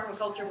you are from a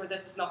culture where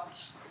this is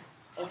not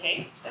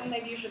okay, then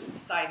maybe you shouldn't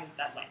decide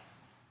that way.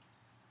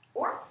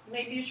 Or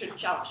maybe you should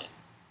challenge it.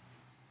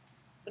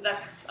 But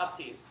that's up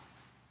to you.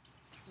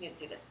 You can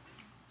see this.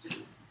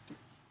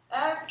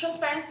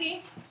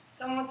 Transparency.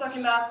 Someone was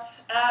talking about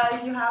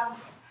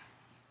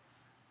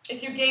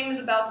if your game is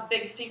about a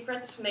big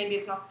secret, maybe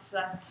it's not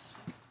that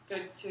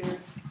good to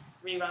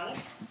rerun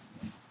it.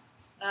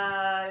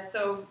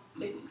 So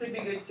it could be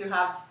good to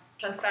have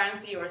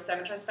transparency or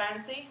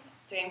semi-transparency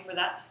to aim for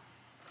that.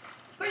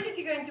 Of course, if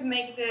you're going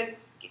to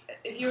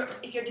if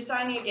you're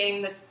designing a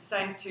game that's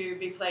designed to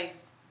be played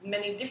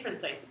many different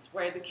places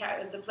where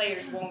the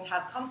players won't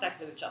have contact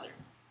with each other,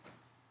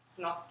 it's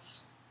not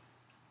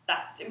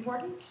that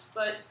important.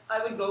 But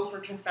I would go for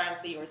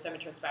transparency or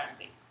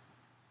semi-transparency.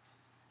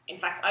 In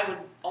fact, I would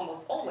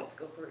almost always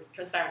go for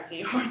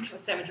transparency or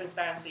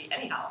semi-transparency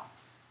anyhow,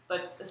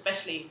 but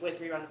especially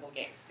with rerunnable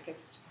games,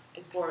 because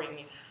it's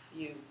boring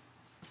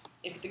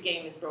if the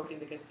game is broken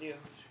because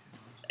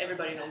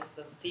everybody knows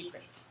the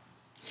secret.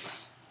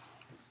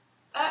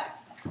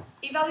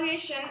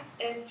 Evaluation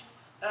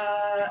is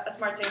a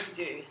smart thing to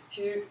do,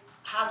 to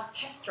have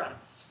test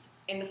runs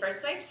in the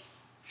first place.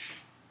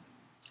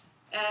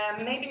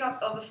 Maybe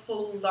not of a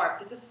full LARP.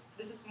 This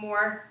is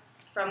more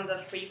from the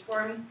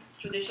freeform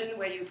tradition,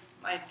 where you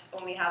might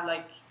only have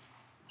like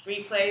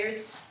 3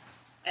 players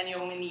and you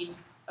only need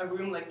a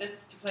room like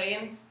this to play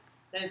in.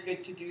 Then it's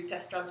good to do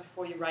test runs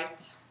before you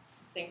write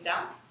things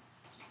down.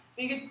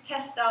 But you could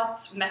test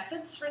out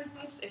methods, for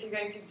instance. If you're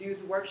going to do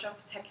the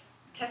workshop,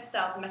 test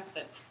out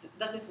methods.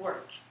 Does this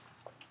work?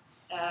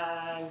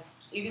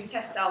 You can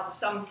test out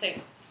some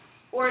things.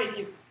 Or if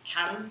you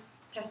can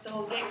test the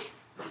whole game,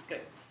 it's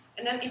good.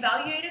 And then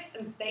evaluate it,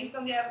 and based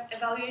on the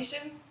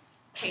evaluation,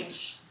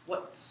 change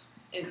what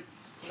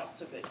is not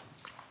so good.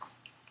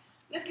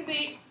 This can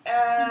be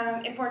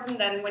important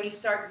then when you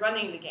start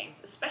running the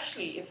games,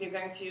 especially if you're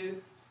going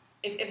to,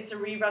 if it's a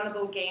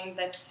rerunnable game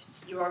that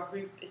your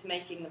group is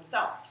making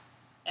themselves,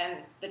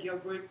 and that your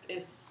group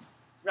is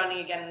running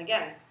again and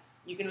again.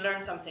 You can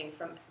learn something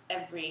from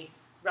every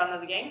run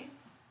of the game,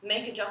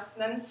 make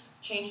adjustments,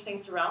 change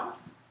things around.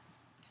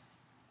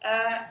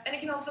 And it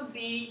can also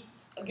be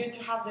good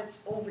to have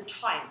this over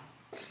time,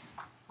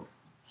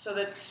 so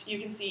that you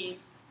can see,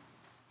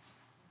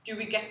 do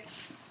we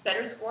get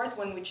better scores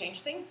when we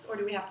change things, or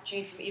do we have to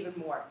change them even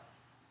more?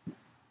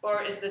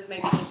 Or is this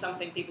maybe just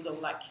something people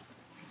don't like?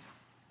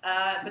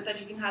 But that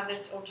you can have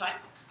this over time.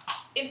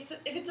 If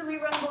it's a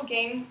rerunnable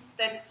game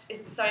that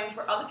is designed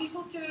for other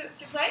people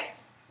to play,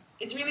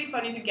 it's really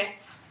funny to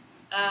get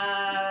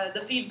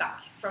the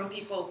feedback from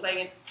people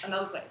playing it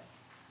another place.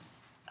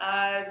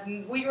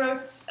 We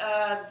wrote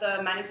the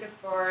manuscript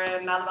for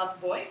Mad About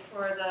the Boy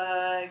for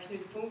the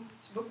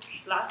Knut book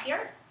last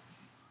year.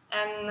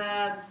 And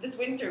this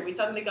winter we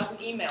suddenly got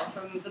an email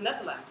from the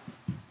Netherlands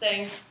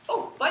saying,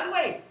 oh, by the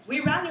way, we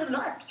ran your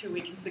LARP 2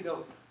 weeks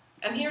ago.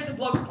 And here's a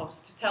blog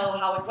post to tell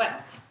how it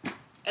went.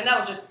 And that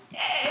was just,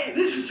 yay,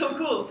 this is so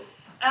cool.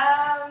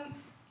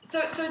 So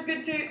it's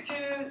good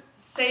to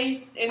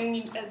say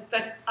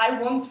that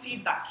I want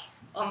feedback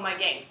on my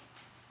game.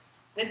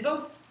 It's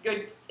both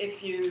good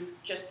if you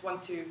just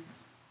want to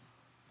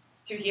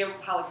hear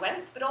how it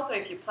went, but also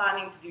if you're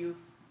planning to do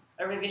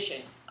a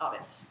revision of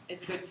it.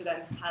 It's good to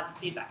then have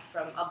feedback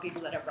from other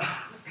people that have run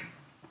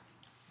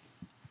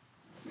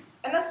it.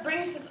 And that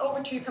brings us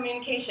over to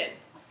communication.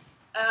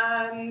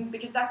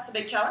 Because that's a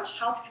big challenge,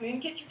 how to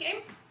communicate your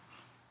game.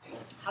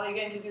 How are you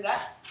going to do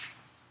that?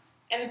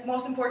 And the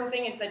most important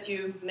thing is that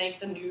you make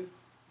the new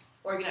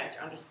organizer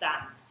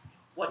understand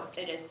what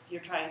it is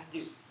you're trying to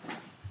do.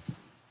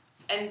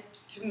 And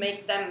to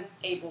make them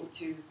able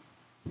to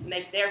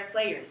make their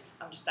players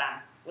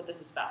understand what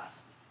this is about.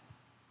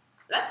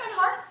 That's kind of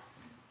hard.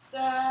 So,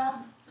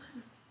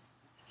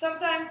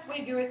 sometimes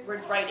we do it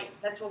with writing.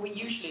 That's what we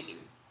usually do.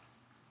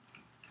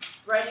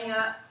 Writing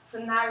a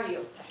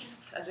scenario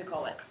text, as we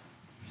call it,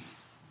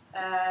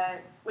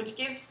 which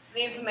gives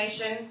the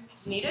information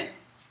needed.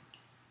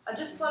 I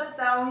just plotted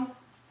down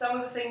some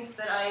of the things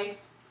that I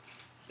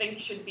think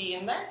should be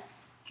in there.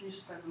 Can you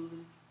spell a little?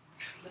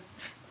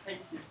 Thank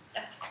you.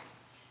 Yes.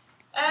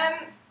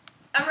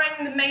 I'm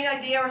writing the main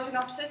idea or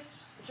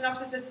synopsis. The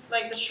synopsis is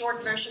like the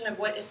short version of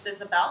what is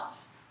this about,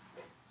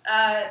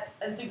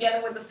 and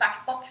together with the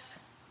fact box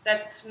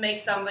that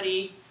makes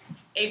somebody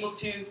able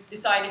to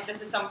decide if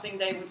this is something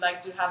they would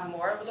like to have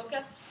more of a look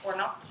at or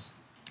not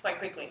quite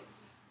quickly.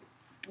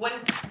 What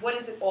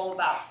is it all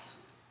about?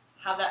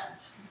 Have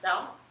that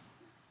down.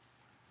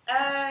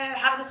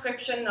 Have a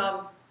description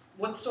of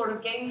what sort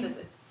of game this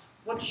is,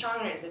 what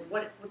genre is it,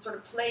 what sort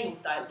of playing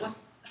style,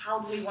 how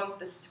do we want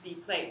this to be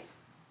played.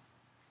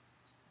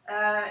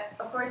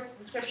 Of course,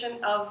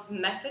 description of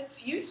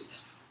methods used.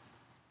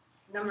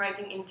 And I'm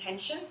writing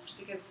intentions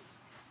because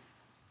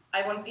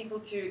I want people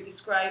to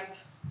describe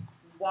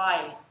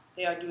why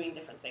they are doing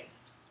different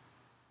things.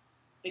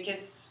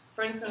 Because,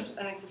 for instance,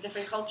 when it's a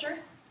different culture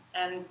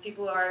and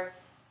people are,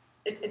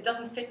 it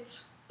doesn't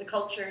fit the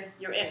culture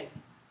you're in,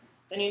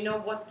 then you know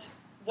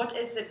what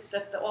is it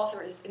that the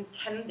author is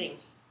intending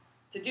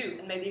to do,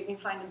 and maybe you can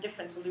find a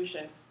different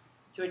solution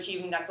to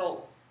achieving that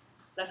goal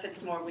that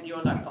fits more with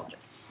your life culture.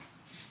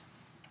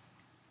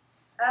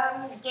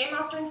 Game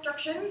master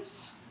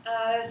instructions,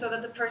 so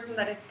that the person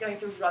that is going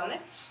to run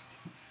it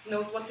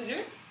knows what to do.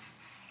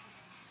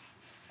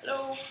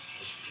 Hello.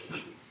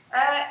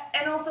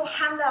 And also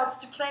handouts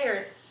to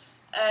players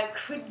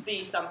could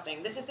be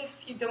something. This is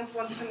if you don't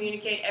want to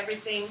communicate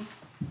everything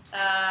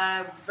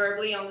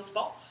verbally on the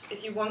spot.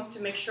 If you want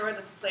to make sure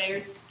that the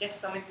players get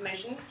some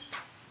information.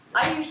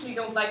 I usually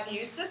don't like to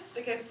use this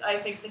because I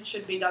think this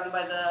should be done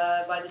by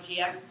the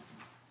GM.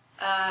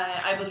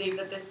 I believe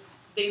that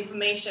the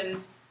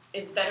information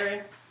is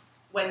better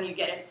when you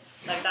get it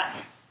like that.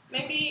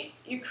 Maybe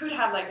you could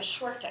have like a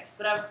short text,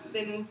 but I've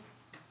been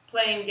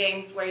playing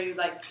games where you,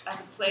 like, as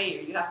a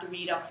player, you have to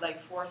read up like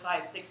 4,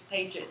 5, 6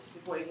 pages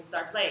before you can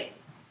start playing.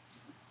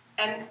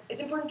 And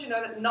it's important to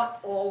know that not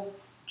all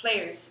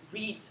players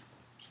read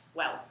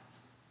well.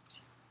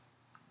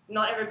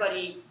 Not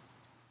everybody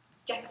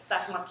gets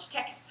that much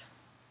text,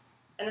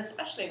 and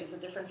especially if it's a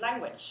different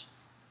language.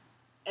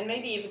 And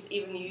maybe if it's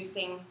even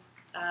using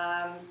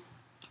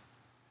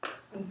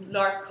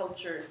Larp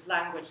culture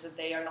language that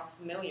they are not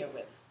familiar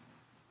with,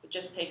 it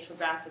just takes for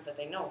granted that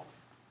they know.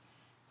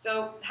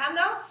 So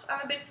handouts,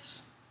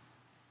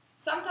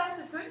 sometimes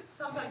it's good,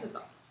 sometimes it's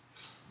not.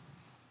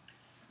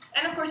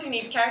 And of course you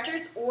need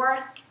characters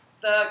or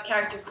the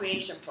character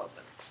creation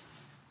process.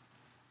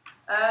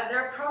 There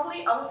are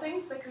probably other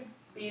things that could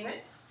be in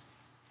it.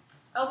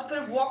 I also put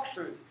a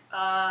walkthrough,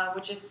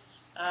 which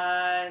is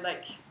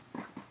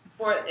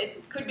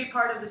it could be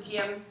part of the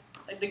GM,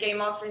 like the game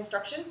master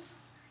instructions.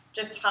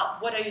 Just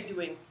what are you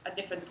doing at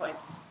different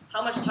points?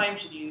 How much time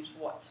should you use for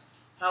what?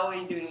 How are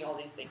you doing all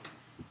these things?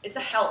 It's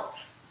a help,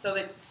 so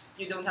that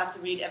you don't have to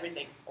read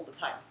everything all the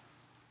time.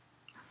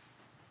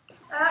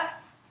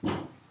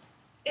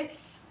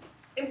 It's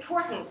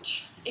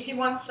important if you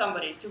want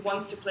somebody to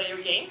want to play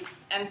your game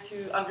and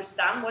to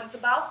understand what it's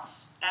about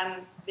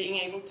and being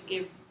able to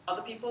give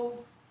other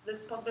people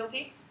this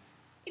possibility,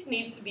 it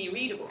needs to be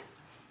readable.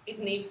 It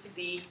needs to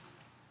be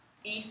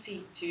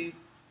easy to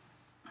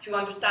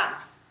understand.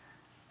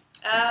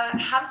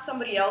 Have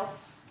somebody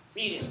else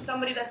read it,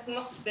 somebody that's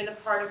not been a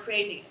part of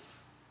creating it,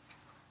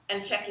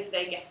 and check if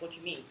they get what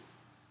you mean.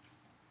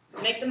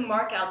 Make them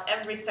mark out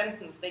every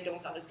sentence they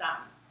don't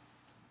understand.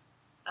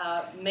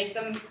 Make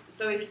them,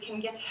 so if you can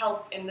get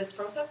help in this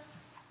process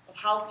of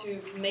how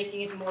to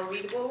making it more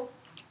readable,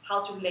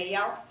 how to lay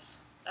out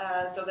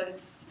so that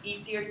it's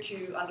easier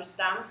to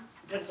understand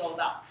what it's all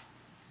about.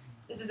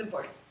 This is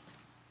important.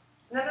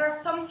 And then there are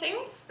some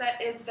things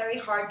that is very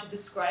hard to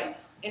describe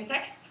in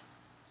text.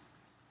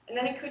 And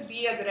then it could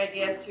be a good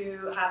idea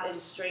to have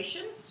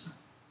illustrations,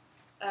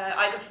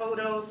 either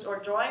photos or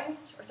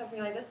drawings or something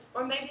like this.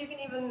 Or maybe you can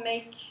even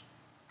make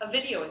a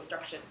video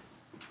instruction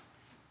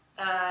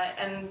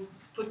and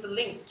put the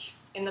link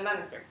in the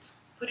manuscript.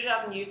 Put it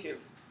out on YouTube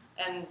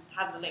and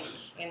have the link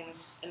in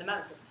the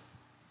manuscript.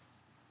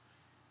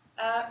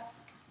 I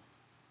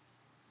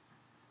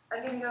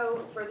can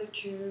go further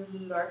to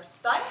Larp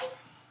style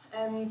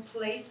and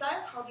play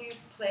style. How do you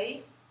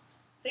play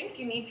things?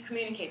 You need to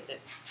communicate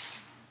this.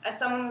 As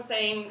someone was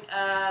saying,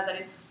 that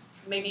is,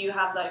 maybe you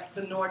have like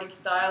the Nordic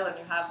style and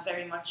you have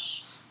very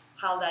much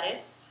how that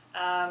is.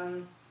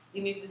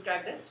 You need to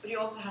describe this, but you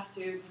also have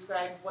to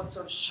describe what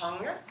sort of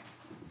genre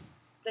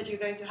that you're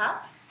going to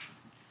have.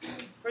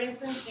 For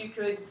instance, you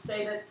could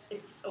say that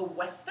it's a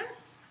Western,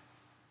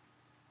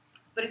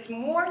 but it's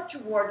more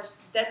towards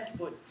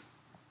Deadwood.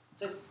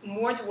 So it's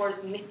more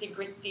towards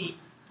nitty-gritty,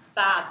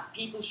 bad,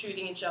 people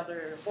shooting each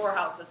other,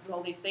 whorehouses and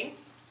all these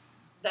things,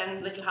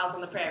 than Little House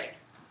on the Prairie.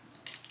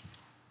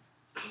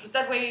 Because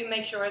that way you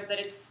make sure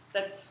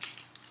that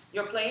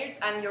your players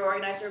and your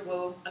organizer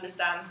will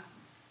understand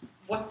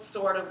what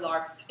sort of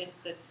LARP is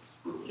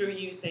this through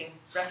using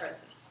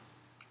references.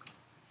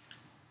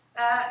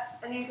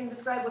 And you can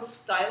describe what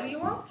style you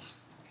want.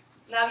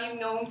 Now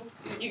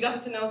you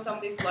got to know some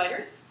of these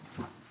sliders,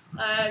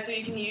 so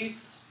you can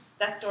use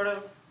that sort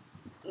of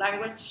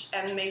language,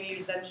 and maybe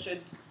you then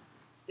should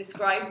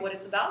describe what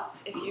it's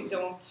about if you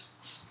don't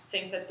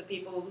think that the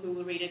people who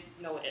will read it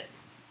know what it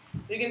is.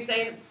 You can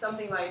say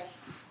something like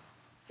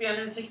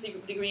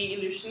 360-degree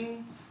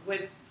illusions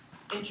with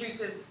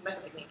intrusive meta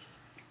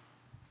techniques.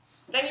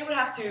 Then you would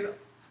have to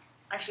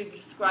actually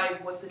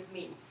describe what this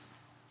means.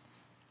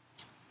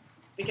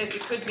 Because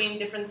it could mean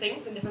different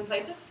things in different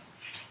places,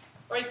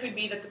 or it could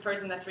be that the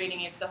person that's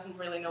reading it doesn't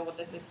really know what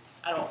this is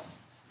at all.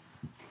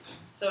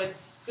 So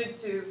it's good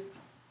to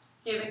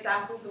give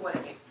examples of what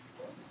it means.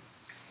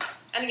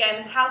 And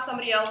again, how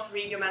somebody else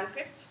read your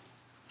manuscript,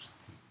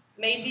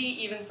 maybe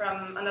even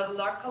from another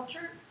Larp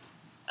culture.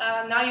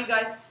 Now you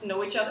guys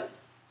know each other,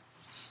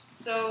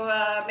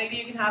 so maybe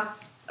you can have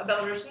a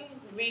Belarusian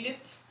read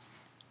it.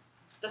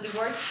 Does it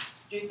work?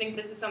 Do you think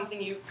this is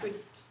something you could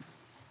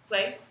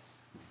play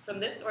from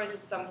this, or is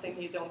this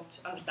something you don't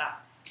understand?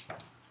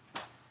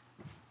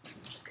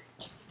 Just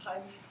check the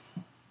time.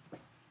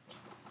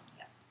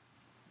 Yeah.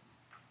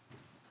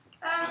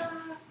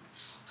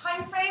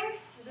 Time frame.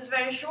 This is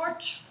very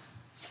short.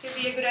 Could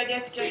be a good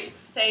idea to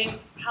just say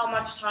how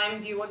much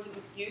time do you want to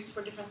use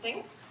for different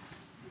things,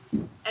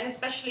 and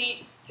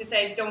especially to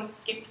say don't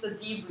skip the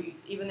debrief,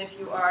 even if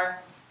you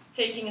are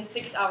taking a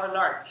 6-hour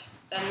LARP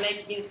and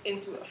making it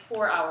into a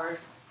 4-hour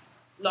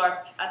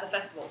LARP at the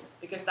festival,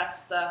 because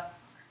that's the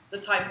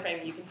time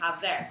frame you can have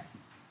there.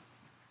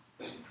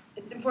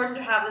 It's important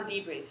to have the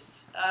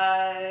debriefs.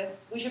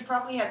 We should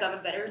probably have done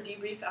a better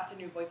debrief after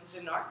New Voices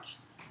in Art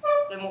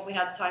than what we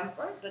had time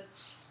for, but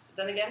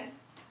then again,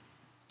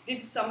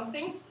 did some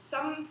things.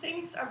 Some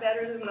things are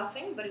better than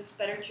nothing, but it's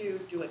better to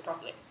do it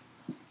properly.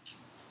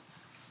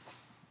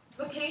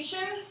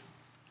 Location.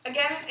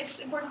 Again, it's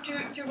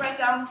important to write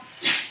down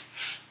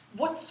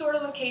what sort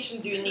of location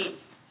do you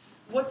need?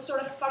 What sort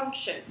of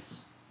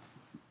functions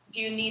do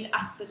you need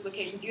at this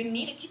location? Do you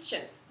need a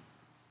kitchen?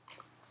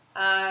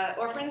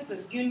 Or for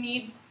instance, do you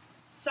need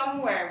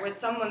somewhere where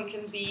someone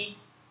can be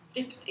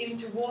dipped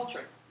into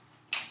water?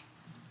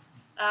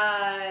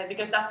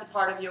 Because that's a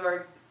part of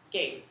your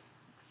game.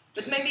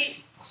 But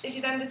maybe if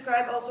you then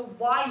describe also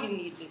why you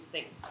need these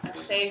things, and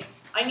say,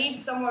 I need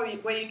somewhere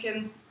where you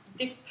can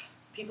dip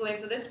people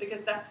into this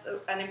because that's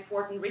an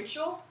important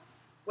ritual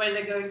where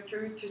they're going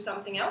through to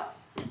something else.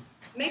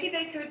 Maybe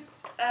they could,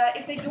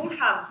 if they don't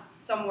have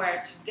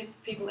somewhere to dip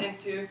people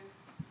into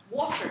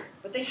water,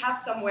 but they have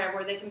somewhere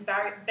where they can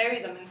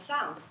bury them in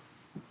sand,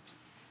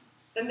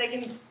 then they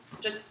can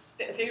just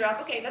figure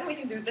out, okay, then we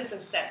can do this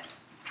instead.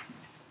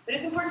 But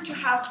it's important to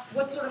have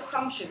what sort of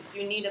functions do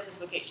you need at this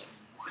location,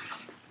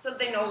 so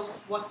they know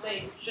what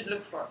they should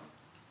look for.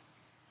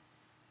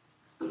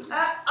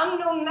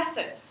 Unknown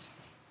methods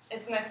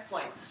is the next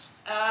point.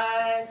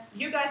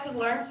 You guys have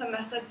learned some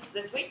methods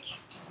this week.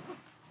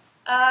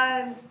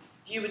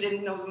 You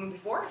didn't know them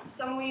before,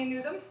 some of you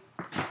knew them.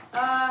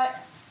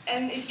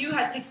 And if you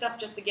had picked up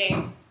just the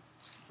game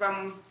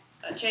from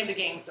Chamber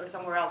Games or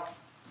somewhere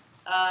else,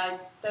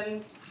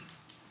 then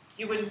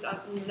you wouldn't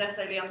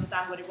necessarily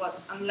understand what it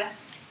was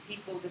unless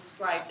people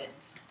described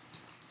it.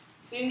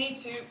 So you need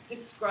to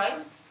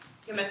describe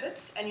your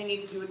methods, and you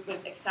need to do it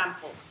with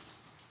examples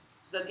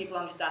so that people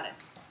understand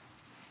it.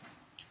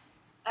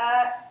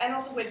 And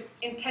also with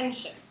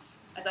intentions,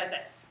 as I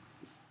said.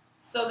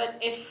 So that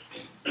if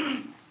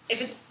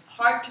it's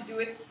hard to do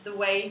it the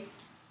way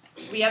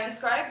we have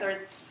described,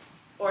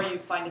 or you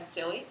find it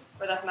silly,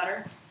 for that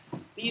matter,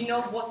 but you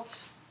know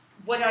what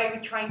are you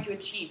trying to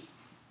achieve.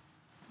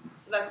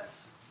 So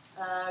that's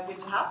good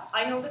to have.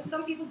 I know that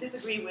some people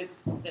disagree with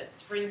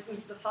this. For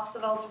instance, the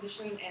festival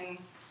tradition in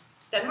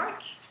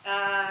Denmark,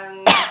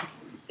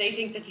 they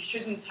think that you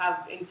shouldn't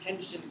have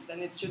intentions,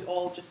 and it should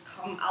all just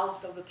come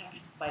out of the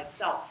text by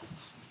itself.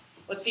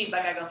 Was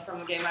feedback I got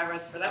from a game I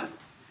wrote for them.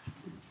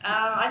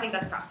 I think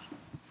that's crap.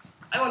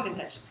 I want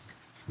intentions.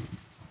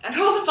 And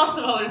all the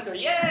festivalers go,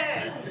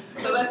 yay!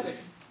 So that's good.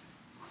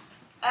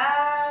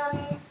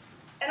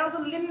 And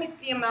also limit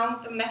the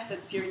amount of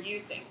methods you're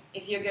using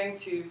if you're going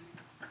to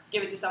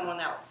give it to someone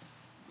else.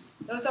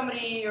 There was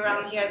somebody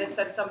around here that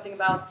said something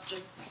about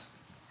just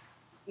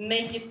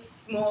make it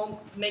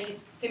small, make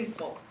it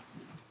simple.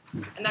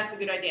 And that's a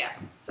good idea,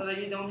 so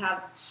that you don't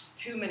have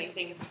too many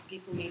things that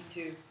people need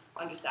to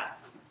understand.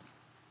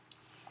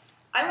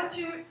 I want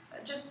to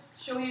just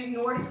show you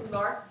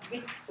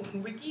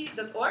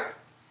NordicLarpWiki.org.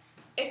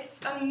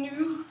 It's a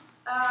new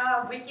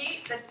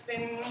wiki that's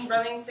been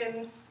running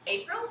since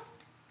April.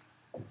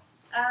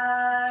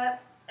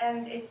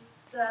 And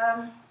it's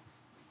a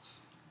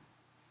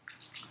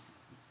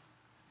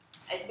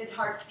bit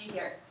hard to see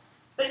here.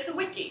 But it's a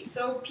wiki,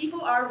 so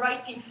people are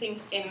writing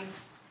things in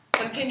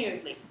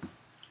continuously.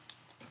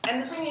 And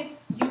the thing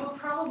is, you will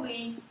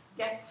probably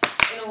get,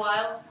 in a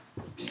while,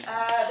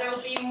 there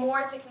will be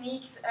more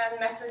techniques and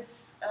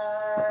methods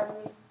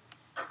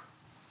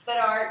that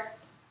are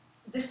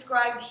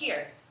described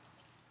here.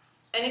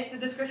 And if the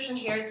description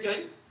here is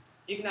good,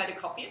 you can either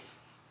copy it,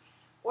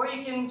 or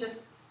you can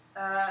just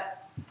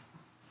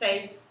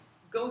say,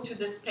 go to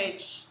this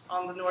page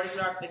on the Nordic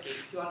Larp Wiki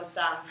to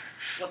understand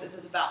what this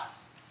is about.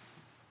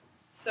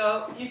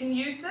 So you can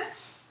use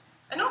this.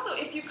 And also,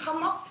 if you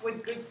come up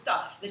with good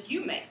stuff that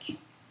you make,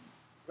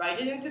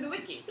 write it into the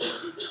wiki.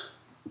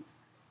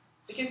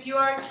 Because you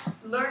are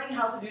learning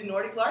how to do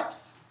Nordic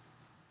LARPs,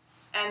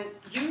 and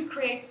you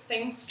create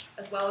things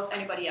as well as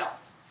anybody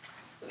else.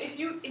 So if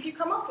you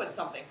come up with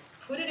something,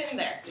 put it in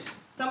there.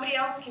 Somebody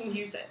else can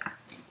use it.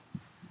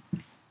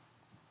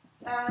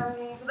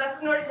 So that's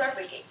the Nordic LARP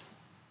Wiki.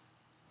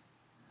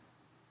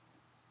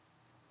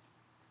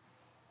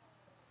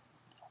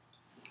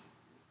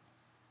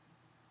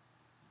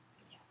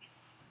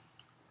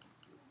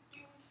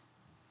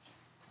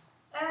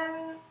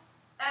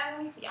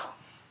 And yeah,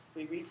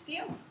 we reached the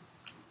end.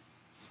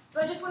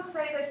 So I just want to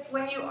say that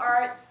when you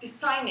are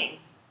designing,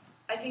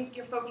 I think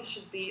your focus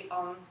should be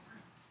on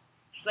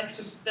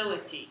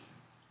flexibility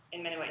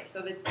in many ways,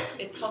 so that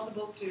it's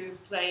possible to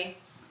play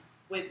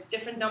with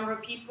different number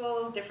of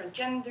people, different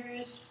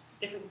genders,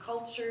 different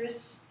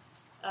cultures,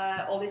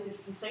 all these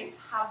different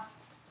things.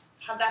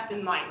 Have that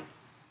in mind.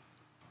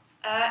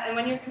 And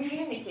when you're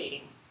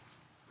communicating,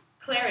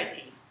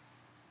 clarity.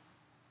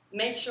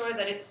 Make sure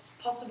that it's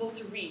possible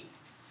to read,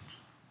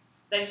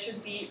 that it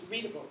should be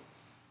readable,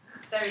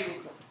 very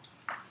readable.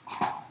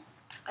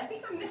 I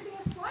think I'm missing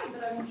a slide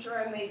that I'm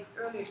sure I made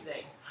earlier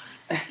today.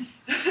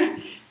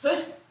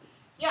 But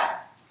yeah,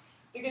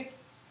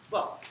 because,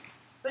 well,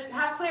 but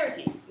have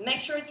clarity. Make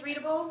sure it's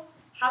readable,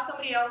 have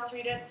somebody else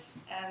read it,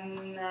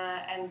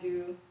 and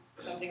do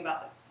something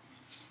about this.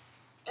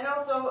 And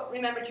also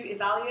remember to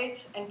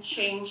evaluate and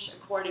change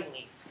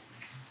accordingly.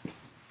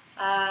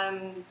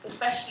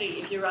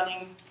 Especially if you're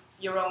running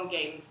your own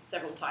game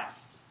several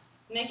times.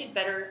 Make it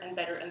better and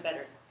better and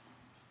better.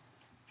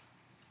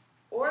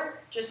 Or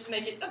just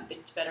make it a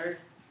bit better,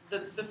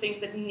 the things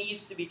that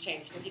needs to be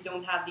changed. If you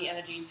don't have the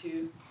energy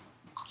to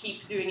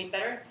keep doing it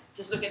better,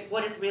 just look at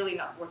what is really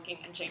not working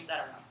and change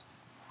that around.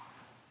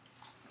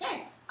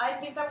 Okay, I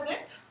think that was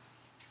it.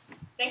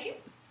 Thank you.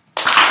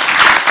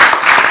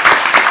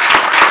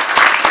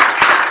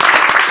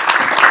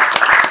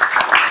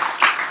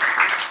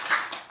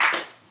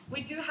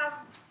 We do have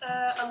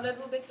a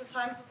little bit of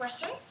time for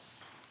questions,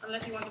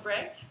 unless you want to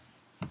break.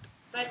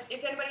 But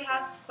if anybody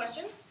has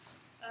questions,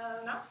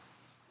 now.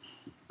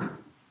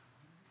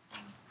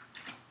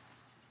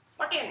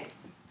 Martin.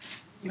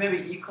 Maybe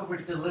you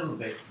covered it a little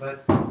bit,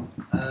 but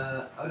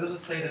I would also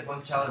say that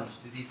one challenge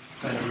to these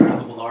kind of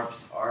rerunnable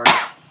LARPs are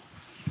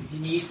you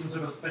need some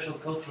sort of special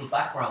cultural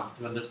background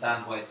to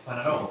understand why it's fun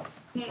at all.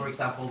 For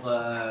example,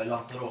 the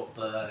Lanzarote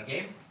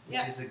game,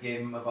 which is a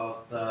game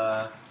about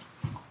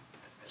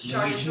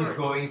Norwegians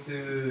going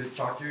to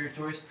charter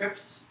tourist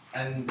trips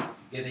and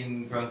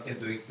getting drunk and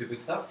doing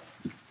stupid stuff.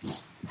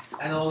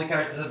 And all the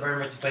characters are very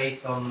much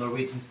based on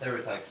Norwegian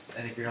stereotypes,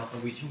 and if you're not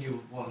Norwegian,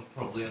 you won't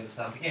probably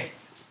understand the game.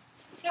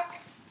 Yep.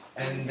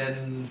 And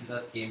then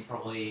that game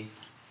probably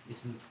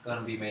isn't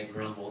gonna be made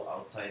available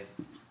outside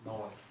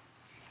Norway.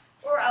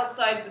 Or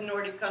outside the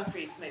Nordic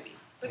countries, maybe.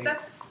 But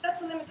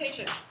that's a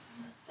limitation.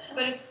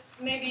 But it's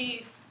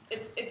maybe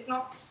it's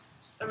not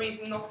a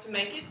reason not to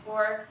make it,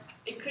 or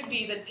it could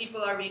be that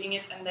people are reading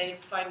it and they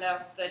find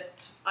out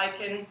that I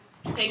can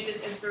take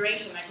this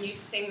inspiration, I can use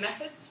the same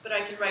methods, but I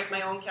can write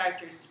my own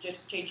characters to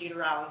just change it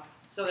around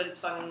so that it's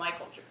fun in my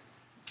culture.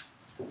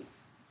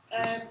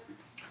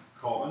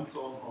 Comments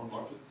on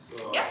Martin's?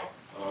 Yeah.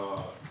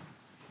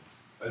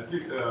 I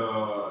think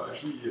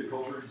actually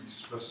culturally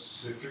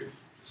specific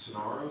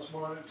scenarios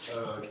about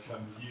it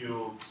can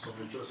yield some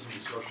interesting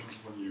discussions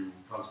when you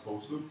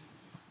transpose them,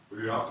 but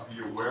you have to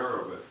be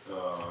aware of it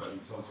in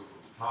the sense of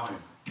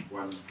timing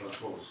when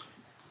transposed.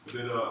 We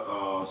did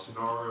a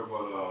scenario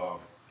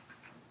about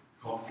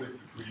conflict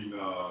between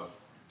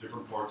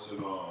different parts in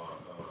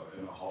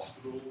a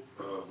hospital,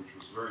 which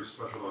was very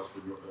specialized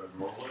for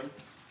Norway,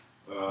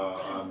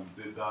 and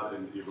did that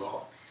in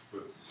Iraq,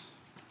 but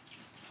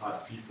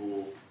had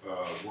people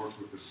work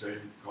with the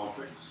same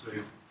conflicts.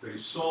 They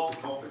solved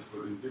the conflicts,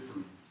 but in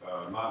different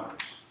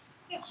manners.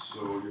 Yeah.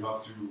 So you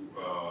have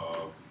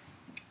to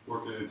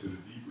work it into the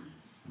debrief,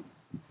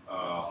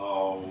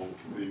 how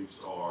things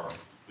are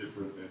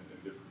different in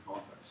different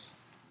contexts.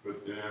 But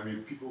I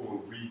mean, people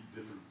will read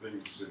different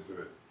things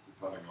into it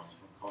depending on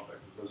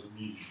context. It doesn't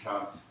mean you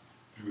can't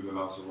do the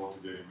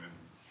Lanzarote game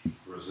in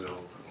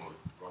Brazil or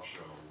Russia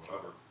or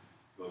whatever.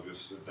 They'll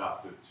just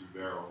adapt it to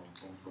their own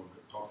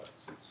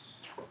context. It's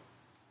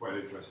quite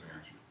interesting,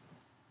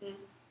 actually.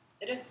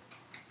 It is.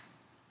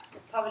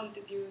 Pavel,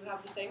 did you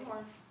have the same,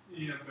 or?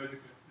 Yeah, basically.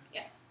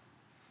 Yeah.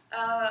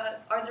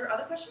 Are there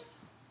other questions?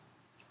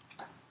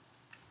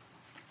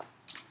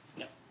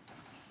 No.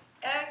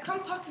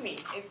 Come talk to me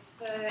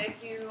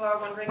if you are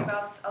wondering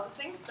about other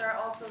things. There are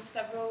also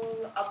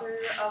several other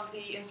of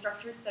the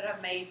instructors that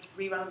have made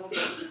rerunnable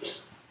games.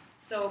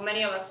 So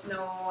many of us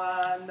know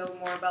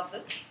more about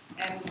this.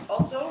 And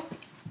also,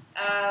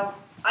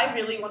 I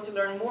really want to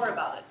learn more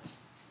about it.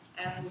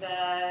 And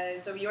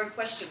so your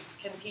questions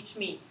can teach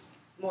me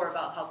more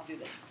about how to do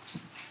this.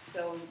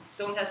 So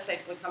don't hesitate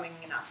with coming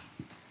and asking.